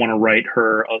list is I want to write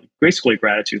her basically a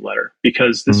gratitude letter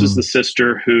because this is the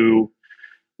sister who,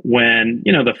 when,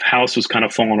 the house was kind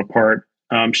of falling apart,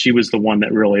 she was the one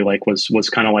that really was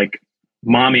kind of like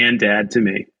mom and dad to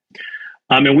me.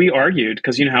 And we argued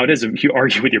because you know how it is if you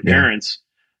argue with your parents.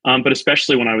 But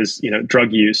especially when I was,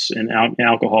 drug use and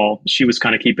alcohol, she was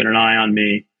kind of keeping an eye on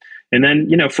me. And then,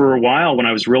 for a while when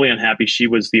I was really unhappy, she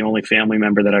was the only family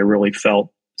member that I really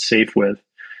felt safe with.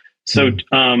 So,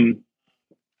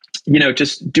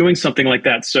 just doing something like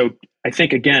that. So I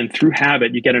think, again, through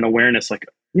habit, you get an awareness like,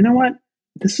 you know what,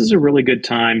 this is a really good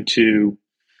time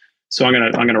so I'm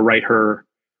going to write her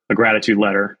a gratitude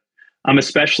letter.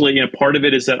 Especially, part of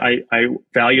it is that I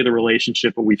value the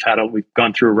relationship, but we've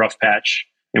gone through a rough patch.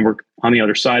 And we're on the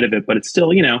other side of it, but it's still,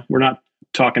 we're not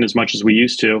talking as much as we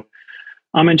used to.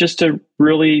 And just to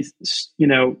really,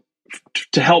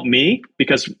 to help me,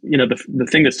 because, the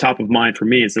thing that's top of mind for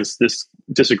me is this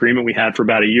disagreement we had for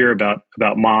about a year about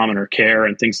mom and her care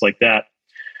and things like that.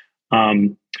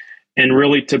 And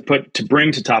really to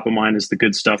bring to top of mind is the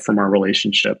good stuff from our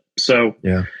relationship. So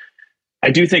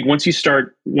I do think once you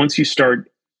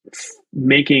start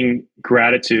making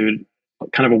gratitude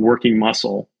kind of a working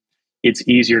muscle, it's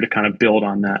easier to kind of build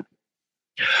on that.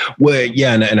 Well,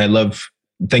 yeah. And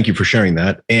thank you for sharing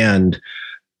that. And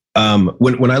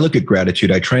when I look at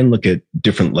gratitude, I try and look at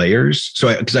different layers.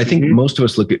 So because I think most of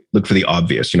us look for the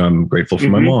obvious, I'm grateful for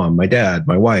my mom, my dad,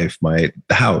 my wife, the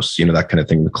house, that kind of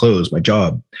thing, the clothes, my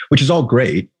job, which is all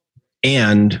great.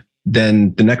 And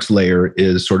then the next layer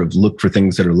is sort of look for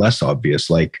things that are less obvious.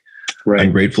 Like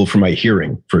I'm grateful for my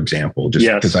hearing, for example, just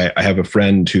because I have a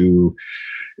friend who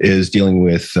is dealing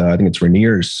with, I think it's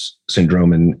Rainier's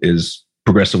syndrome and is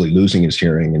progressively losing his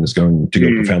hearing and is going to go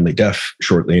profoundly deaf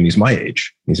shortly. And he's my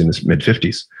age. He's in his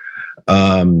mid-50s.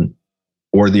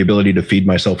 Or the ability to feed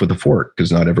myself with a fork,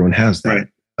 because not everyone has that.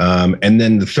 Right. And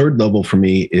then the third level for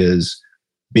me is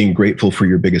being grateful for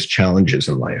your biggest challenges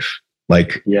in life.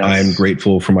 Like, yes. I'm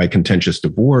grateful for my contentious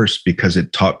divorce because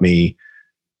it taught me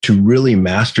to really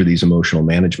master these emotional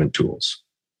management tools.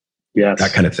 Yes.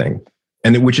 That kind of thing.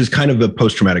 And which is kind of a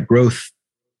post-traumatic growth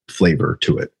flavor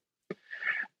to it.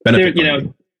 There,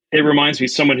 it reminds me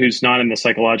of someone who's not in the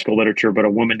psychological literature, but a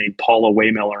woman named Paula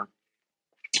Waymiller,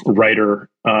 writer,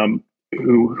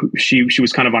 who she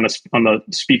was kind of on the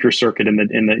speaker circuit in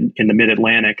the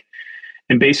Mid-Atlantic,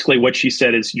 and basically what she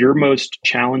said is your most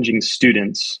challenging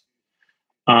students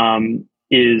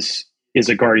is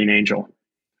a guardian angel,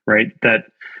 right? That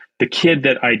the kid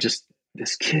that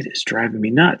this kid is driving me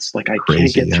nuts, like I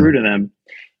can't get through to them.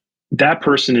 That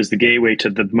person is the gateway to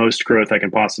the most growth I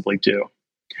can possibly do.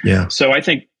 Yeah. So I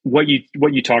think what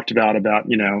you talked about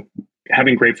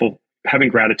having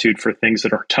gratitude for things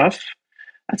that are tough.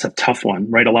 That's a tough one,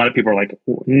 right? A lot of people are like,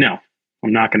 no,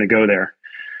 I'm not going to go there.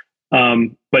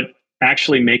 But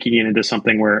actually making it into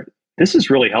something where this has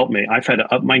really helped me. I've had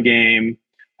to up my game.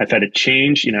 I've had to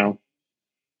change,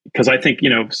 because I think,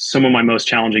 some of my most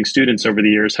challenging students over the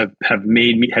years have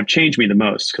changed me the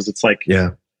most. Cause it's like,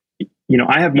 yeah,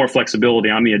 I have more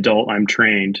flexibility. I'm the adult. I'm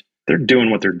trained. They're doing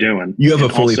what they're doing. You have a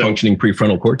fully functioning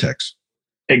prefrontal cortex.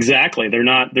 Exactly. They're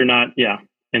not. Yeah.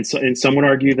 And some would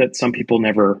argue that some people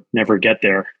never get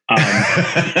there.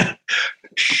 I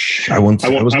won't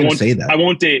say that. I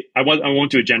won't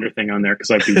do a gender thing on there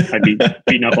because I'd be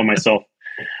beating up on myself.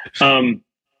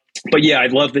 But yeah, I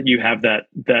love that you have that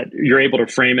you're able to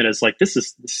frame it as like, this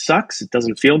sucks. It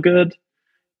doesn't feel good.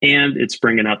 And it's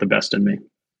bringing out the best in me.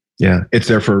 Yeah. It's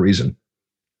there for a reason.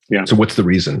 Yeah. So what's the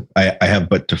reason? I have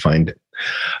but to find it.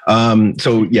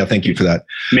 So yeah, thank you for that.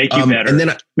 Make you better. And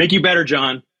then make you better,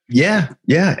 John. Yeah.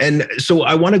 Yeah. And so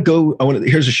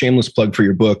here's a shameless plug for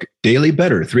your book, Daily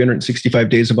Better, 365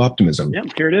 Days of Optimism. Yeah,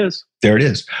 here it is. There it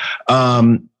is.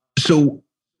 So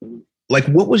like,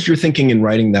 what was your thinking in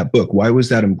writing that book? Why was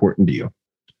that important to you?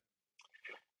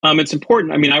 It's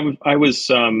important. I mean, I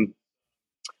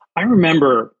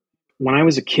remember when I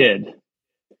was a kid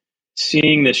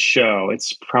seeing this show.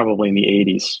 It's probably in the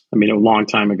 80s. I mean, a long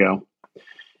time ago.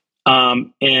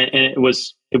 And it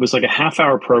was like a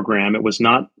half-hour program. It was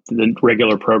not the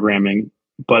regular programming,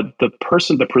 but the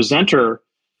presenter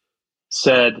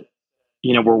said,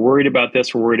 we're worried about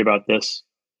this. We're worried about this.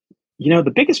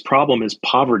 The biggest problem is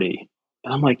poverty.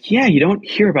 And I'm like, yeah, you don't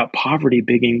hear about poverty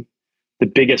being the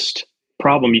biggest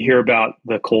problem. You hear about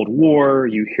the Cold War.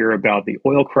 You hear about the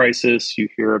oil crisis. You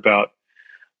hear about,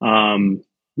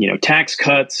 tax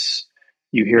cuts.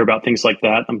 You hear about things like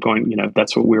that. I'm going,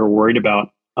 that's what we were worried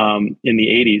about in the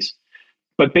 80s.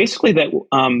 But basically that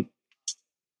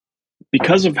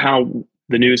because of how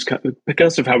we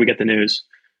get the news,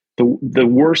 the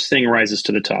worst thing rises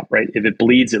to the top, right? If it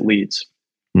bleeds, it leads.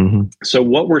 Mm-hmm. So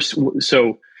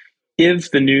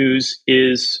if the news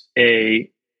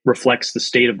reflects the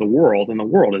state of the world, and the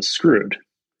world is screwed,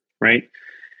 right?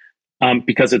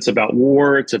 Because it's about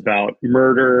war, it's about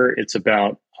murder, it's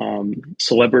about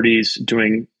celebrities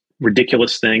doing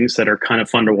ridiculous things that are kind of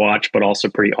fun to watch, but also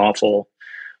pretty awful.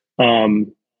 All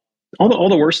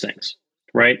the worst things,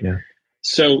 right? Yeah.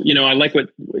 So, I like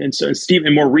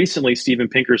and more recently, Steven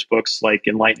Pinker's books like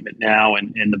Enlightenment Now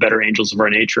and The Better Angels of Our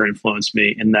Nature influenced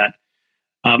me in that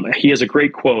he has a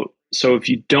great quote. So if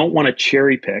you don't want to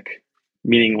cherry pick,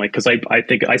 meaning like, because I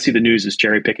think I see the news as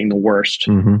cherry picking the worst,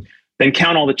 mm-hmm. then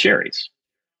count all the cherries.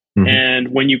 Mm-hmm. And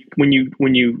when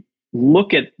you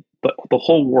look at the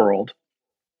whole world,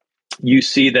 you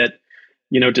see that,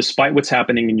 despite what's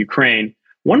happening in Ukraine,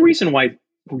 one reason why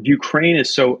Ukraine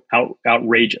is so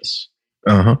outrageous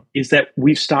is that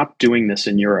we've stopped doing this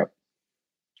in Europe,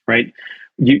 right?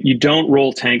 You don't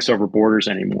roll tanks over borders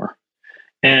anymore.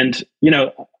 And,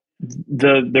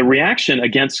 the reaction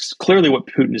against clearly what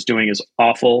Putin is doing is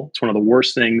awful. It's one of the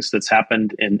worst things that's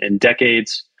happened in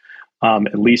decades,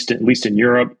 at least in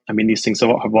Europe. I mean, these things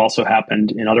have also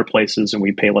happened in other places and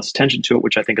we pay less attention to it,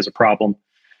 which I think is a problem.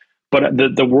 But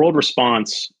the world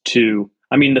response to,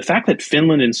 the fact that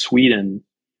Finland and Sweden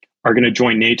are going to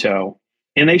join NATO,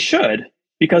 and they should,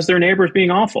 because their neighbors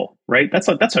being awful, right? That's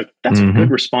a mm-hmm. a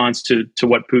good response to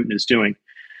what Putin is doing.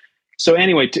 So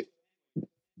anyway,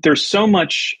 there's so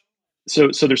much.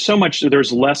 So there's so much.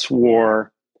 There's less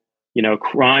war.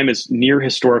 Crime is near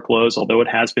historic lows, although it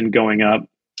has been going up.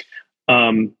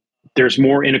 There's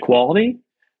more inequality,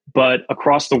 but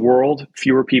across the world,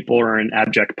 fewer people are in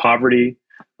abject poverty.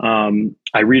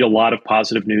 I read a lot of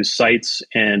positive news sites,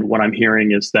 and what I'm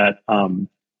hearing is that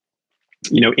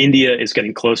India is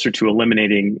getting closer to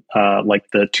eliminating like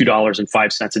the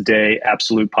 $2.05 a day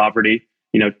absolute poverty.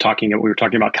 We were talking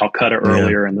about Calcutta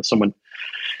earlier, and someone.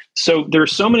 So there are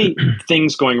so many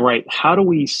things going right. How do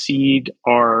we seed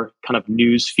our kind of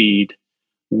news feed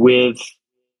with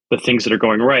the things that are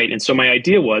going right? And so my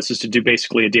idea is to do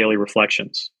basically a daily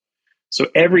reflections. So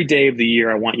every day of the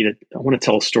year, I want to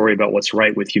tell a story about what's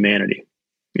right with humanity.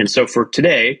 And so for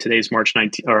today's March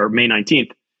 19th or May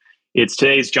 19th,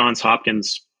 today's Johns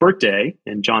Hopkins birthday.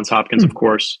 And Johns Hopkins, of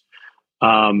course,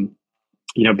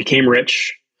 became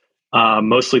rich,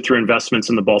 mostly through investments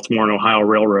in the Baltimore and Ohio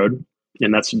Railroad.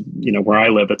 And that's, where I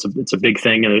live. It's a big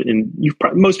thing. And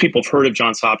most people have heard of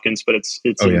Johns Hopkins, but it's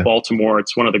in Baltimore.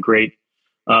 It's one of the great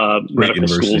medical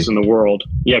schools in the world.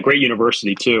 Yeah. Great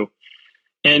university too.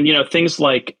 And, things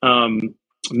like, Johns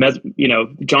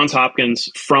Hopkins,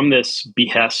 from this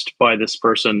behest by this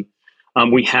person,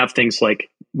 we have things like,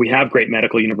 we have great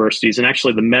medical universities, and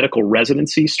actually the medical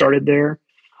residency started there.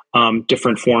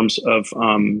 Different forms of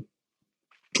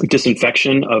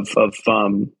disinfection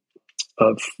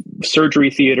of surgery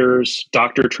theaters,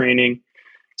 doctor training.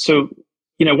 So,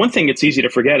 one thing it's easy to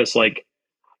forget is like,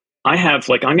 I'm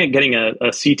getting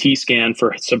a CT scan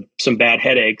for some bad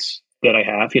headaches that I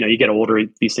have. You get older,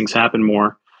 these things happen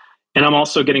more. And I'm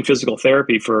also getting physical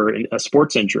therapy for a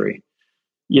sports injury.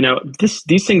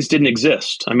 These things didn't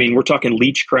exist. I mean, we're talking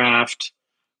leechcraft,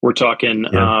 we're talking,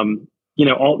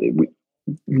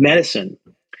 medicine.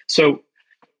 So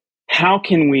how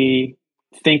can we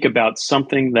think about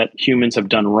something that humans have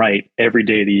done right every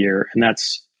day of the year? And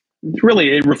that's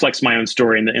really, it reflects my own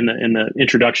story. In the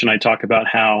introduction, I talk about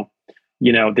how,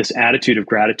 this attitude of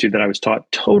gratitude that I was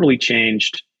taught totally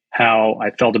changed how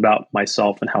I felt about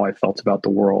myself and how I felt about the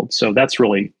world. So that's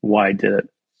really why I did it.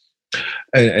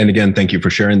 And again, thank you for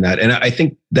sharing that. And I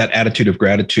think that attitude of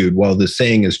gratitude, while the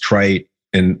saying is trite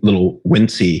and little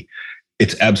wincy,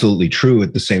 it's absolutely true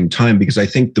at the same time, because I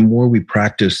think the more we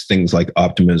practice things like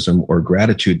optimism or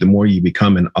gratitude, the more you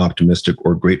become an optimistic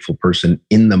or grateful person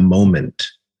in the moment.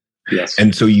 Yes.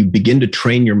 And so you begin to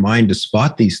train your mind to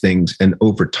spot these things. And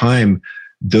over time,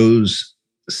 those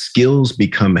skills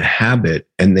become a habit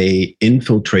and they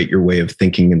infiltrate your way of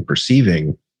thinking and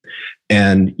perceiving.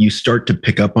 And you start to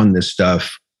pick up on this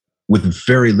stuff with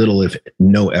very little, if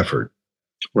no effort.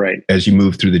 Right. As you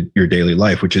move through your daily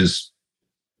life, which is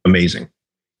amazing.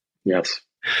 Yes.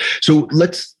 So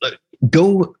let's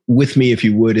go with me, if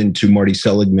you would, into Marty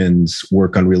Seligman's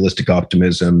work on realistic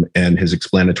optimism and his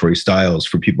explanatory styles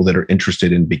for people that are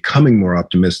interested in becoming more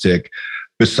optimistic,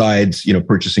 besides,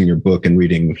 purchasing your book and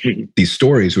reading these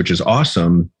stories, which is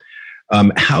awesome.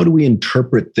 How do we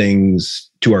interpret things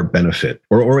to our benefit?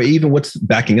 Or even what's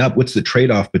the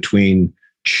trade-off between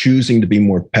choosing to be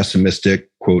more pessimistic,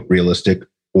 quote, realistic,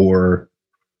 or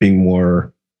being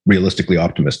more realistically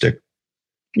optimistic?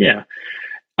 Yeah.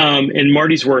 And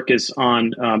Marty's work is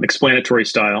on explanatory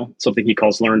style, something he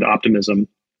calls learned optimism,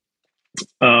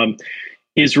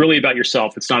 is really about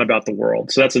yourself. It's not about the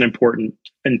world. So that's an important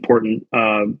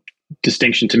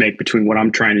distinction to make between what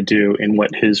I'm trying to do and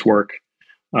what his work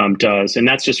does. And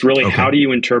that's just really, how do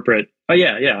you interpret? Oh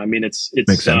yeah. Yeah. I mean, it's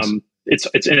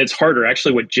harder.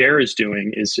 Actually, what Jer is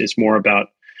doing is more about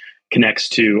connects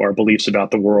to our beliefs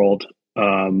about the world,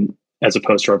 as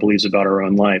opposed to our beliefs about our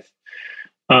own life.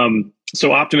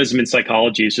 So optimism in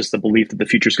psychology is just the belief that the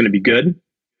future is going to be good,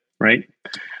 right?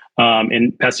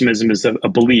 And pessimism is a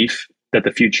belief that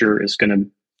the future is going to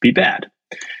be bad.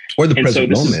 Or the present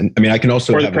moment. I mean, I can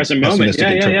also have a pessimistic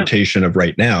interpretation of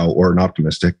right now, or an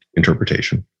optimistic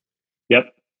interpretation. Yep,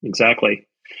 exactly.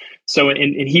 So,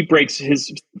 and he breaks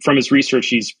from his research,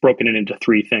 he's broken it into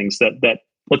three things that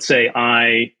let's say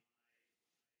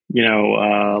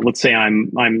let's say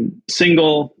I'm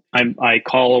single. I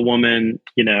call a woman,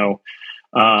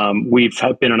 we've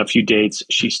been on a few dates.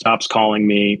 She stops calling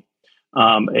me.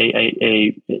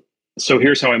 So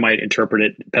here's how I might interpret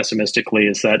it pessimistically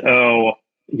is that,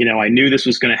 I knew this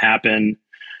was going to happen.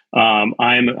 I'm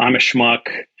a schmuck.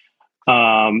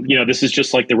 This is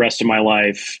just like the rest of my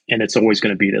life, and it's always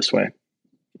going to be this way.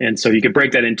 And so you could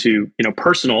break that into,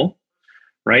 personal,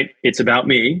 right? It's about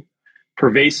me.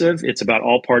 Pervasive, it's about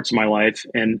all parts of my life.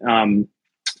 And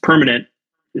permanent,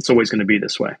 it's always going to be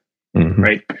this way,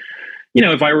 right?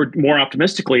 If I were more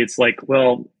optimistically, it's like,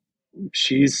 well,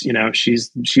 she's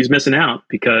missing out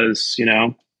because,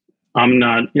 I'm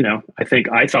not,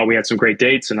 I thought we had some great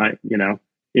dates, and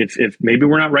if maybe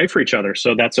we're not right for each other,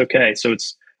 so that's okay. So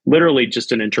it's literally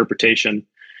just an interpretation,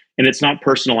 and it's not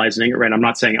personalizing it, right? I'm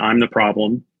not saying I'm the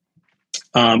problem.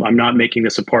 I'm not making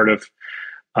this a part of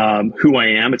who I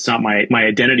am. It's not my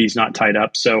identity is not tied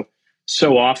up.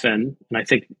 So often, and I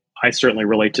think I certainly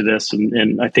relate to this,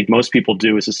 and I think most people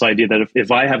do, is this idea that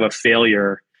if I have a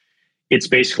failure, it's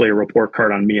basically a report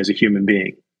card on me as a human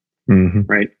being,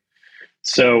 right?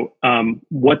 So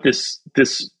what this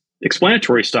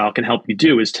explanatory style can help you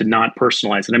do is to not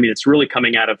personalize it. I mean, it's really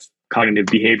coming out of cognitive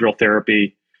behavioral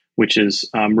therapy, which is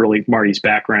really Marty's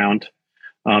background.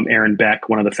 Aaron Beck,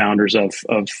 one of the founders of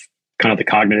kind of the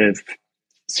cognitive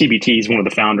CBT, is one of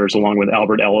the founders, along with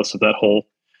Albert Ellis, of that whole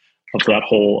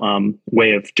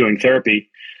way of doing therapy.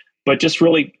 But just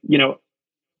really,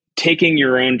 taking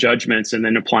your own judgments and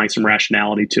then applying some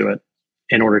rationality to it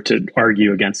in order to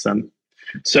argue against them.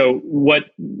 So what,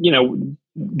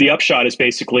 the upshot is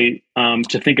basically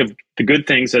to think of the good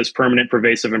things as permanent,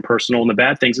 pervasive, and personal, and the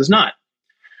bad things as not.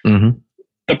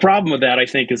 The problem with that, I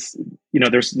think, is,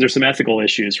 there's some ethical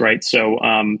issues, right? So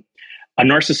a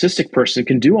narcissistic person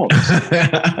can do all this,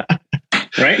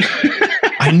 right?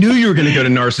 I knew you were going to go to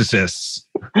narcissists.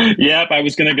 Yep, I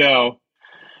was going to go.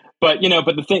 But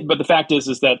the fact is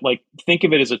that, like, think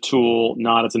of it as a tool,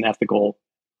 not as an ethical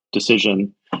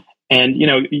decision. And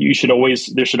there should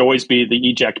always be the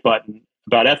eject button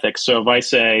about ethics. So if I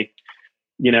say,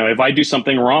 if I do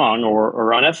something wrong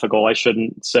or unethical, I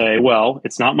shouldn't say, well,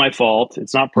 it's not my fault,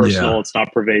 it's not personal, it's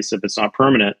not pervasive, it's not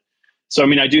permanent. So I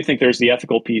mean, I do think there's the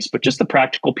ethical piece, but just the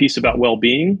practical piece about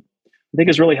well-being, I think,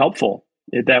 is really helpful.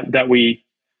 That we,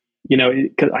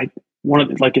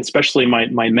 especially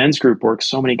my men's group work,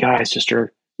 so many guys just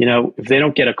are, if they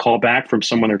don't get a call back from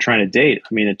someone they're trying to date,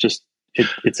 I mean, it's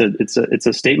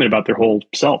a statement about their whole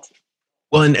self.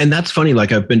 Well, and that's funny.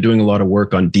 Like, I've been doing a lot of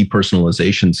work on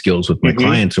depersonalization skills with my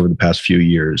clients over the past few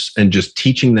years, and just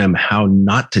teaching them how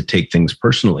not to take things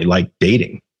personally, like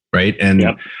dating, right? And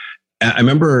I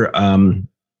remember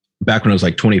back when I was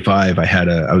like 25,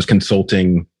 I was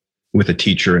consulting with a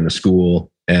teacher in a school,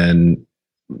 and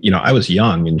I was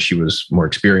young and she was more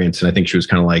experienced, and I think she was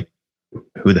kind of like,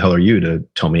 "Who the hell are you to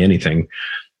tell me anything?"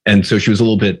 And so she was a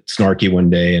little bit snarky one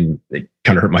day, and it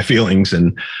kind of hurt my feelings.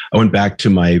 And I went back to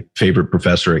my favorite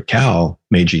professor at Cal,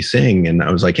 Meiji Singh, and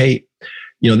I was like, "Hey,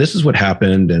 this is what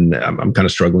happened, and I'm kind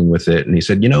of struggling with it." And he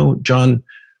said, "John,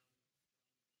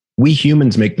 we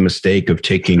humans make the mistake of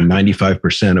taking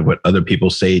 95% of what other people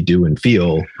say, do, and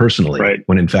feel personally, right,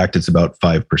 when in fact it's about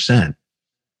 5%.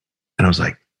 And I was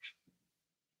like,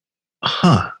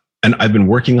 and I've been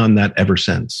working on that ever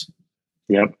since.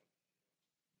 Yep.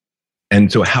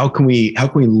 And so how can we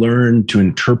learn to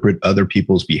interpret other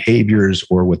people's behaviors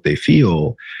or what they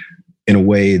feel in a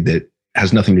way that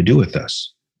has nothing to do with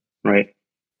us? Right.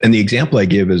 And the example I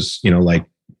give is, like,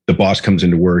 the boss comes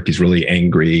into work, he's really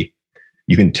angry.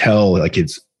 You can tell, like,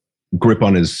 his grip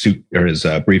on his suit or his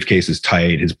briefcase is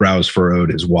tight, his brow is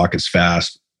furrowed, his walk is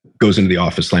fast, goes into the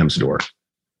office, slams the door.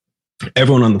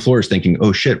 Everyone on the floor is thinking,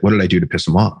 "Oh shit, what did I do to piss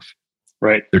him off?"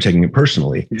 Right. They're taking it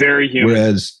personally. Very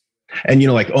human. And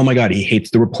like, "Oh my God, he hates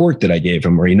the report that I gave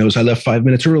him," or "He knows I left 5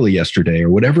 minutes early yesterday,"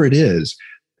 or whatever it is.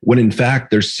 When in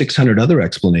fact, there's 600 other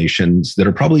explanations that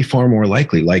are probably far more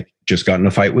likely, like, just got in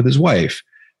a fight with his wife,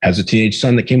 has a teenage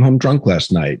son that came home drunk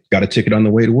last night, got a ticket on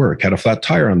the way to work, had a flat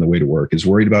tire on the way to work, is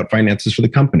worried about finances for the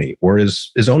company or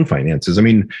his own finances. I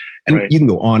mean, and right, you can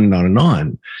go on and on and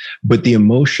on. But the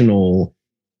emotional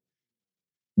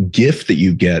gift that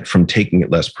you get from taking it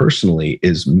less personally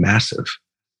is massive.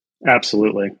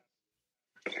 Absolutely.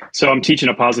 So I'm teaching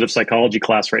a positive psychology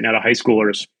class right now to high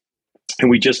schoolers, and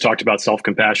we just talked about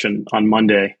self-compassion on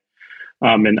Monday.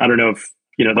 And I don't know if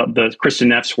the Kristen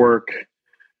Neff's work.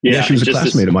 Yeah, she was a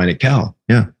classmate of mine at Cal.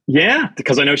 Yeah,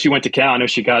 because I know she went to Cal. I know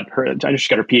she got her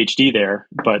PhD there.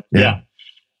 But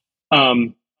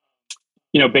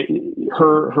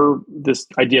her this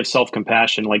idea of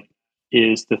self-compassion, like,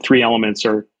 is the three elements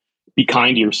are: be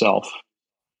kind to yourself,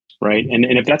 right? And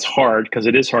if that's hard, because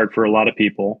it is hard for a lot of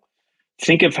people,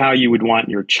 think of how you would want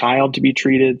your child to be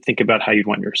treated. Think about how you'd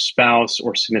want your spouse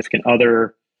or significant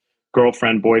other,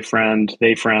 girlfriend, boyfriend,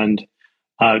 they friend,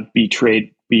 be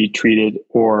treated,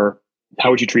 or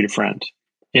how would you treat a friend?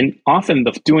 And often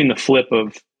doing the flip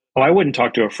of, "Oh, I wouldn't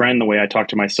talk to a friend the way I talk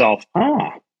to myself."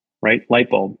 Right? Light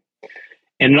bulb.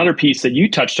 And another piece that you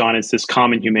touched on is this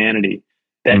common humanity,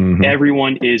 that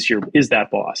everyone is that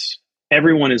boss.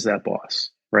 Everyone is that boss,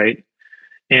 right?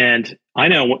 And I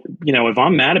know, if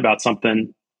I'm mad about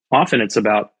something, often it's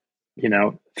about,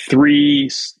 three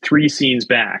scenes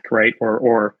back, right?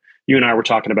 Or you and I were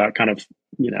talking about kind of,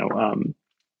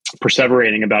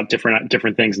 perseverating about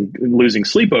different things and losing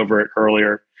sleep over it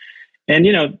earlier. And,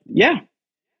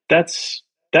 that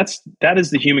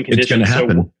is the human condition. It's going to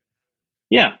happen.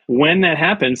 So, when that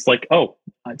happens, like, oh,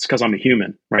 it's because I'm a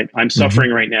human, right? I'm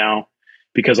suffering right now.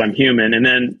 because I'm human. And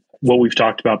then what we've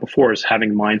talked about before is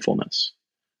having mindfulness.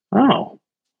 Oh,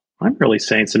 I'm really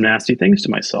saying some nasty things to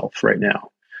myself right now.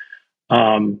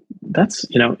 That's,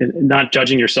 not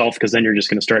judging yourself, because then you're just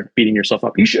going to start beating yourself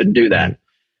up. You shouldn't do that.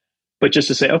 But just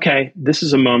to say, okay, this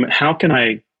is a moment. How can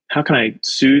I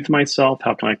soothe myself?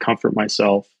 How can I comfort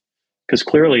myself? Because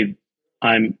clearly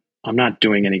I'm not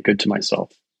doing any good to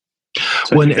myself.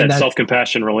 So I think that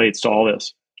self-compassion relates to all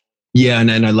this. Yeah.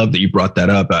 And I love that you brought that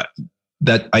up.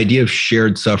 That idea of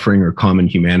shared suffering or common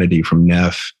humanity from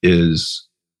Neff is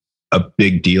a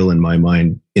big deal in my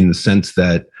mind, in the sense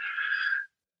that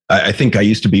I think I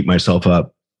used to beat myself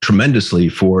up tremendously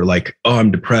for like, oh,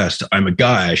 I'm depressed. I'm a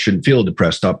guy. I shouldn't feel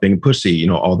depressed. Stop being a pussy,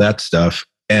 all that stuff.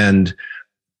 And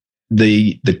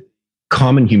the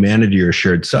common humanity or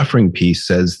shared suffering piece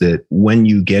says that when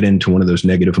you get into one of those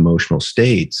negative emotional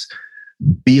states,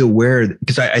 be aware,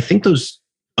 because I think those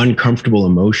uncomfortable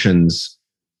emotions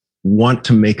want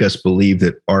to make us believe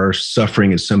that our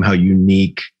suffering is somehow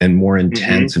unique and more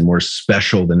intense and more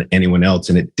special than anyone else.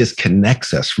 And it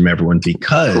disconnects us from everyone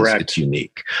because it's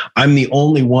unique. I'm the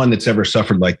only one that's ever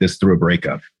suffered like this through a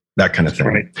breakup, that kind of thing.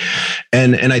 Right.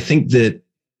 And I think that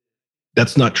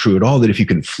that's not true at all, that if you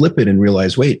can flip it and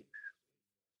realize, wait,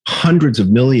 hundreds of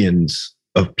millions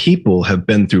of people have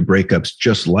been through breakups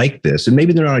just like this. And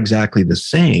maybe they're not exactly the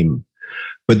same,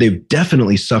 but they've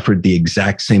definitely suffered the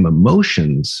exact same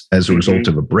emotions as a result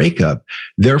of a breakup.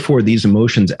 Therefore, these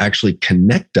emotions actually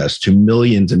connect us to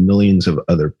millions and millions of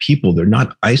other people. They're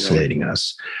not isolating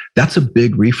us. That's a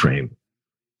big reframe.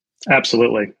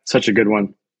 Absolutely. Such a good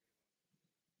one.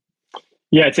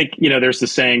 Yeah, I think, there's the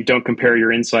saying, don't compare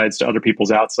your insides to other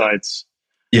people's outsides.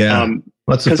 Yeah.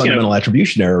 That's a fundamental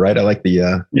attribution error, right? I like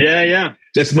the... Yeah.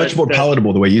 It's much more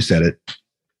palatable the way you said it.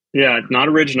 Yeah, not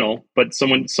original, but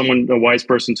someone, a wise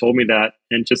person told me that.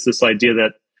 And just this idea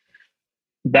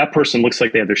that person looks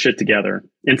like they have their shit together.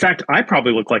 In fact, I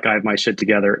probably look like I have my shit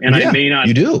together, and I may not.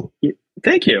 You do.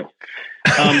 Thank you.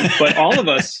 But all of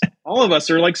us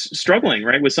are like struggling,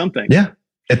 right, with something. Yeah,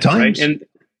 at times. Right? And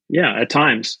at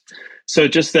times. So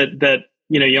just that,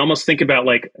 you almost think about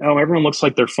like, oh, everyone looks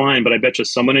like they're fine, but I bet you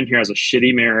someone in here has a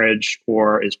shitty marriage,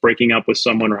 or is breaking up with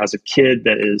someone, or has a kid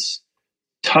that is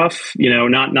tough,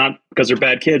 not because they're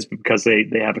bad kids, but because they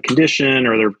have a condition,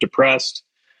 or they're depressed.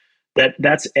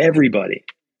 That's everybody.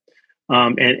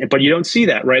 But you don't see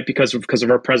that, right? Because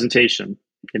of our presentation,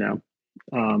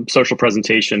 social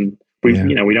presentation. We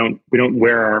don't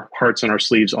wear our hearts on our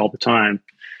sleeves all the time.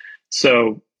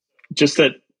 So just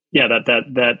that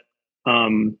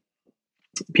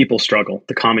people struggle,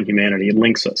 the common humanity, it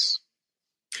links us.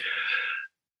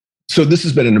 So this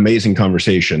has been an amazing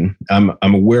conversation. I'm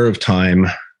aware of time.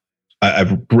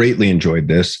 I've greatly enjoyed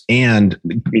this. And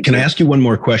can I ask you one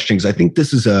more question? Because I think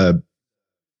this is it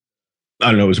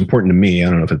was important to me. I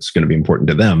don't know if it's going to be important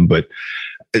to them, but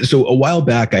so a while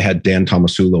back I had Dan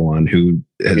Tomasulo on, who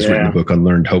has written a book on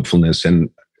learned hopefulness, and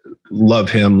love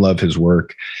him, love his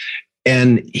work.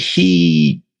 And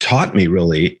he taught me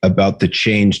really about the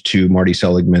change to Marty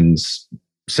Seligman's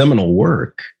seminal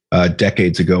work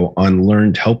decades ago on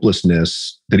learned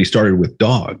helplessness that he started with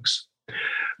dogs.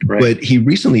 Right. But he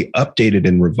recently updated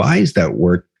and revised that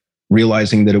work,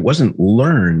 realizing that it wasn't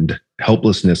learned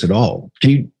helplessness at all. Can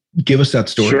you give us that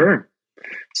story? Sure.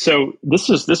 So this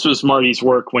was Marty's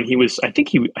work when he was, I think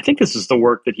this is the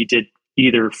work that he did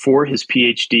either for his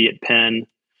PhD at Penn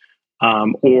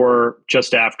or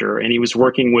just after. And he was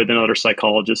working with another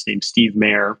psychologist named Steve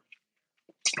Mayer,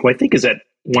 who I think is at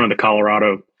one of the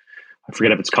Colorado, I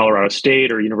forget if it's Colorado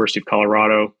State or University of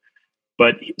Colorado,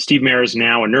 but Steve Mayer is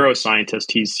now a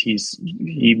neuroscientist.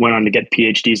 He went on to get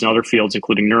PhDs in other fields,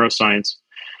 including neuroscience.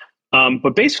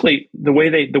 But basically, the way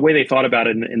they thought about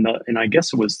it in I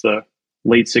guess it was the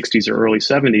late 60s or early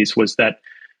 70s, was that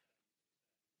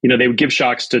they would give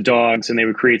shocks to dogs, and they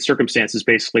would create circumstances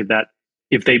basically that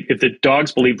if the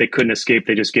dogs believed they couldn't escape,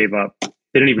 they just gave up.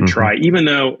 They didn't even try, even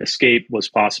though escape was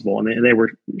possible, and they were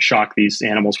shock these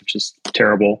animals, which is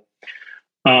terrible.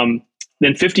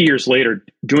 Then 50 years later,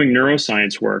 doing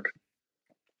neuroscience work,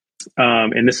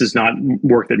 and this is not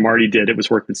work that Marty did; it was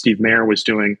work that Steve Mayer was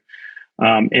doing.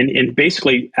 And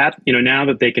basically, now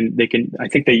that they can, I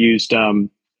think they used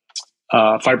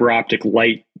fiber optic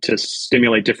light to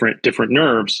stimulate different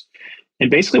nerves.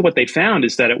 And basically, what they found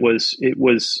is that it was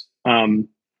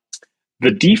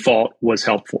the default was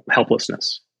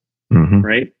helplessness,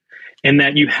 right? And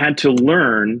that you had to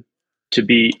learn to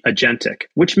be agentic,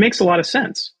 which makes a lot of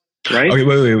sense, right? Okay,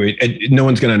 wait. No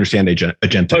one's going to understand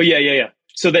agentic. Oh, yeah.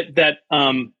 So that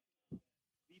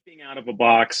leaping out of a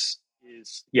box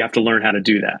is, you have to learn how to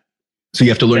do that. So you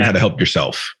have to learn how to help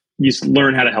yourself. You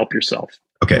learn how to help yourself.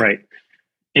 Okay. Right.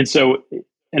 And so,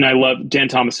 and I love Dan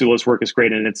Tomasula's work is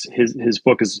great. And it's his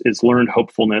book is Learned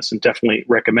Hopefulness, and definitely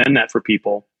recommend that for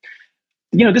people.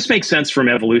 This makes sense from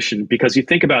evolution, because you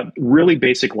think about really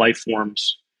basic life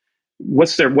forms.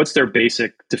 What's their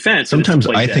basic defense? Sometimes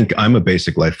I think I'm a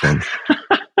basic life form.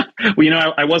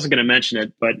 Well, I wasn't going to mention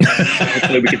it, but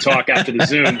hopefully we could talk after the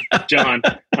Zoom. John,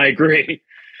 I agree.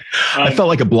 I felt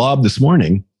like a blob this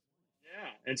morning. Yeah.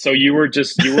 And so you were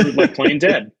like plain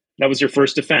dead. That was your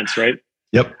first defense, right?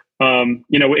 Yep.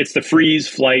 It's the freeze,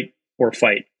 flight, or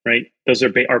fight, right? Those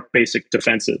are our basic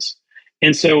defenses.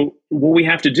 And so what we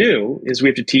have to do is we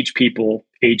have to teach people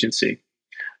agency.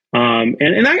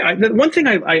 The one thing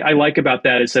I like about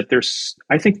that is that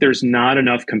I think there's not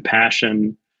enough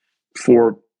compassion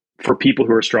for people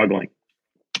who are struggling.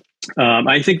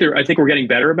 I think we're getting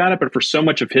better about it, but for so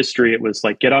much of history, it was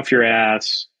like, get off your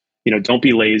ass, don't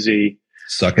be lazy,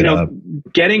 suck it up.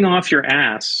 Getting off your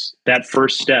ass, that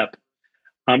first step,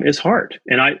 is hard.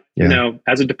 And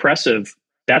as a depressive,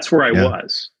 that's where I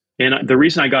was. And the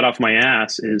reason I got off my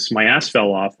ass is my ass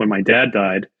fell off when my dad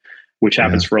died, which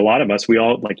happens for a lot of us. We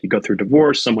all, you go through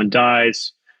divorce, someone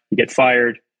dies, you get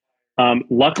fired.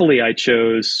 Luckily I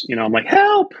chose, I'm like,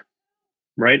 help,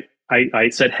 right? I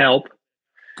said help,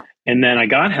 and then I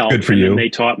got help. Good for you. And they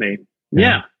taught me.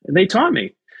 Yeah, they taught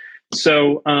me.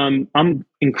 So I'm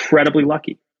incredibly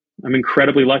lucky.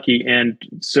 And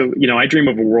so, I dream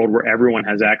of a world where everyone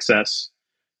has access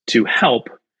to help,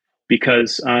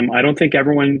 because I don't think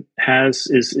everyone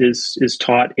is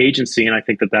taught agency. And I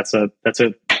think that's a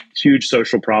huge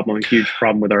social problem, a huge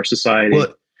problem with our society.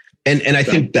 Well, and I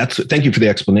think thank you for the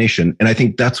explanation. And I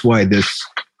think that's why this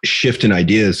shift in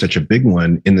idea is such a big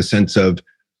one, in the sense of,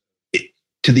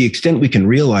 to the extent we can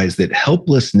realize that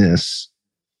helplessness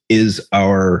is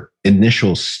our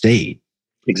initial state.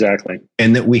 Exactly.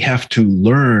 And that we have to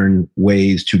learn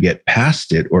ways to get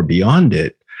past it or beyond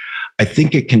it. I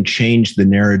think it can change the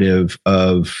narrative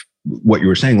of what you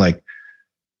were saying, like,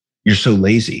 you're so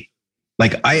lazy.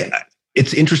 Like,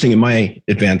 it's interesting, in my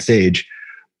advanced age,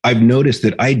 I've noticed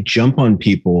that I jump on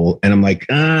people and I'm like,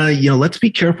 let's be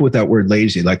careful with that word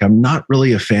lazy. Like, I'm not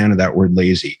really a fan of that word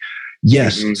lazy.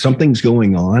 Yes, something's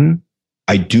going on.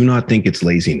 I do not think it's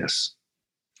laziness.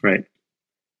 Right.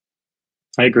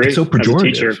 I agree. It's so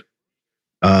pejorative.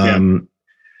 And,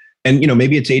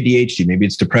 maybe it's ADHD, maybe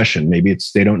it's depression, maybe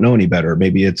it's they don't know any better,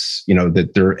 maybe it's,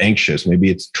 that they're anxious,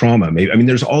 maybe it's trauma.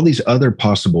 There's all these other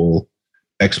possible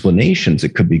explanations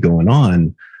that could be going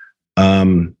on.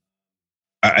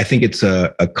 I think it's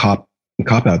a cop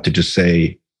out to just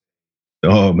say,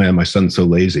 oh man, my son's so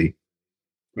lazy.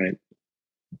 Right.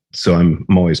 So I'm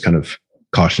always kind of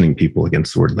cautioning people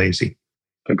against the word lazy.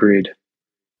 Agreed.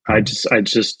 I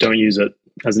just don't use it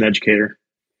as an educator.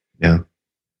 Yeah.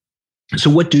 So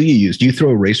what do you use? Do you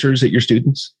throw erasers at your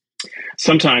students?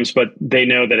 Sometimes, but they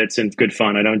know that it's in good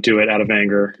fun. I don't do it out of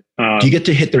anger. Do you get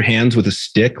to hit their hands with a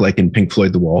stick, like in Pink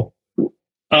Floyd The Wall?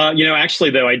 Actually,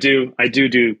 though, I do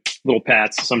little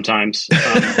pats sometimes,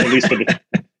 at least for the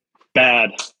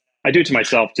bad. I do it to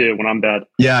myself too when I'm bad.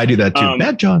 Yeah, I do that too.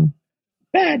 Bad, John.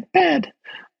 Bad.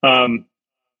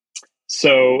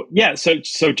 So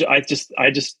I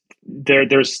just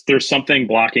there's something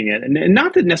blocking it, and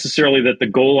not that necessarily that the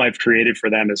goal I've created for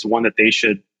them is one that they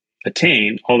should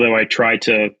attain. Although I try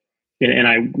to,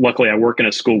 and luckily I work in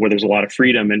a school where there's a lot of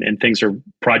freedom, and things are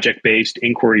project based,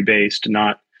 inquiry based,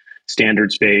 not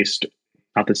standards based.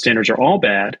 Not that standards are all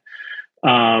bad,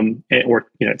 or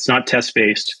it's not test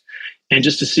based, and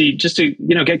just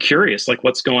to get curious, like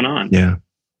what's going on. Yeah.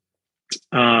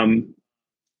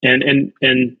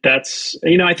 And that's,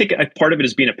 I think part of it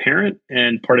is being a parent,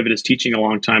 and part of it is teaching a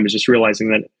long time, is just realizing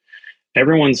that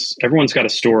everyone's got a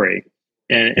story,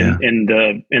 and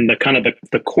the kind of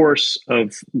the course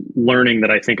of learning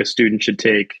that I think a student should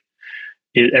take.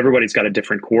 Everybody's got a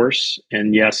different course,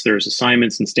 and yes, there's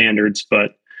assignments and standards,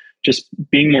 but just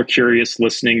being more curious,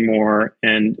 listening more,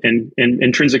 and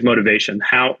intrinsic motivation.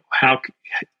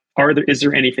 Is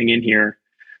there anything in here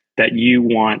that you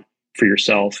want for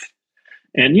yourself?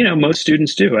 And, most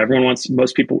students do.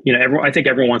 Most people, I think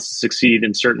everyone wants to succeed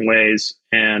in certain ways.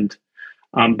 And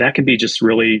that can be just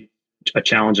really a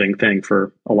challenging thing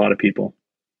for a lot of people.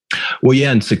 Well,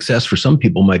 yeah. And success for some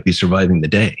people might be surviving the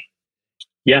day.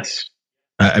 Yes.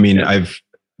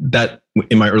 That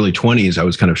in my early 20s, I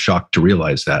was kind of shocked to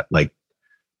realize that, like,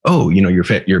 oh,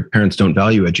 your parents don't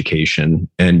value education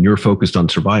and you're focused on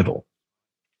survival.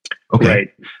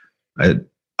 Okay. Right.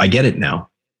 I get it now.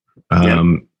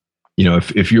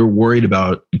 If you're worried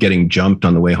about getting jumped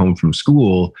on the way home from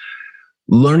school,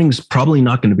 learning's probably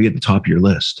not going to be at the top of your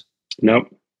list. Nope.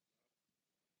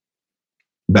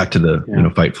 Back to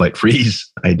the fight, flight,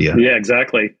 freeze idea. Yeah,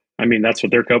 exactly. I mean, that's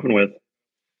what they're coping with.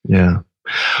 Yeah.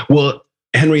 Well,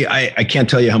 Henry, I can't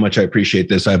tell you how much I appreciate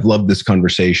this. I've loved this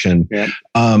conversation. Yeah.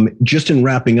 Just in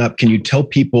wrapping up, can you tell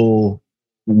people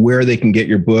where they can get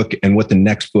your book and what the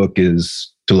next book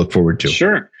is to look forward to?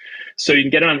 Sure. So you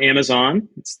can get it on Amazon.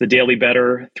 It's The Daily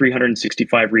Better,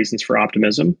 365 Reasons for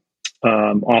Optimism,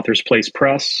 Author's Place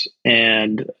Press,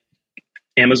 and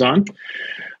Amazon.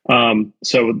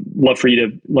 So love for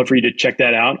you to check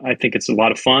that out. I think it's a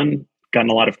lot of fun. Gotten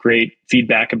a lot of great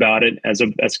feedback about it as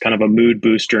kind of a mood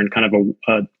booster and kind of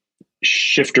a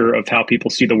shifter of how people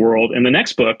see the world. And the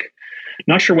next book,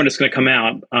 not sure when it's going to come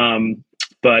out,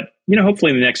 but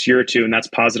hopefully in the next year or two. And that's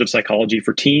Positive Psychology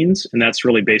for Teens, and that's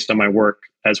really based on my work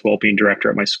as well-being director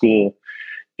at my school,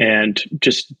 and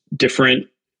just different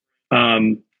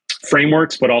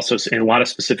frameworks, but also in a lot of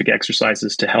specific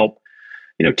exercises to help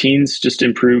teens just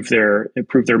improve their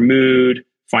mood,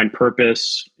 find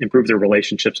purpose, improve their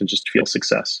relationships, and just feel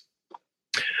success.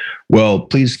 Well,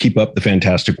 please keep up the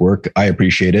fantastic work. I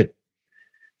appreciate it.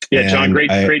 Yeah, John,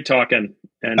 great talking.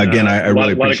 And again, I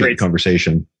really appreciate the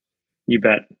conversation. You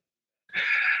bet.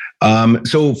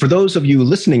 So for those of you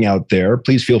listening out there,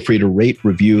 please feel free to rate,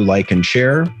 review, like, and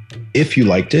share if you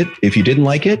liked it. If you didn't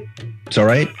like it, it's all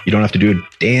right. You don't have to do a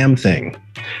damn thing.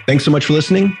 Thanks so much for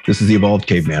listening. This is The Evolved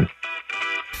Caveman.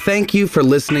 Thank you for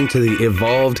listening to the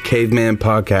Evolved Caveman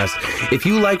podcast. If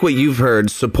you like what you've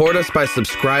heard, support us by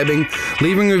subscribing,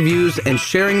 leaving reviews, and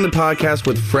sharing the podcast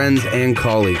with friends and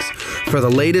colleagues. For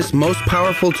the latest, most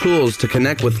powerful tools to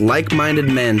connect with like-minded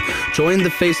men, join the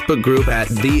Facebook group at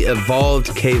The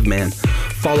Evolved Caveman.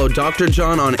 Follow Dr.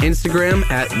 John on Instagram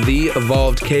at The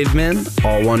Evolved Caveman,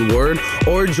 all one word,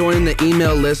 or join the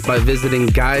email list by visiting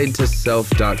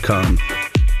guidetoself.com.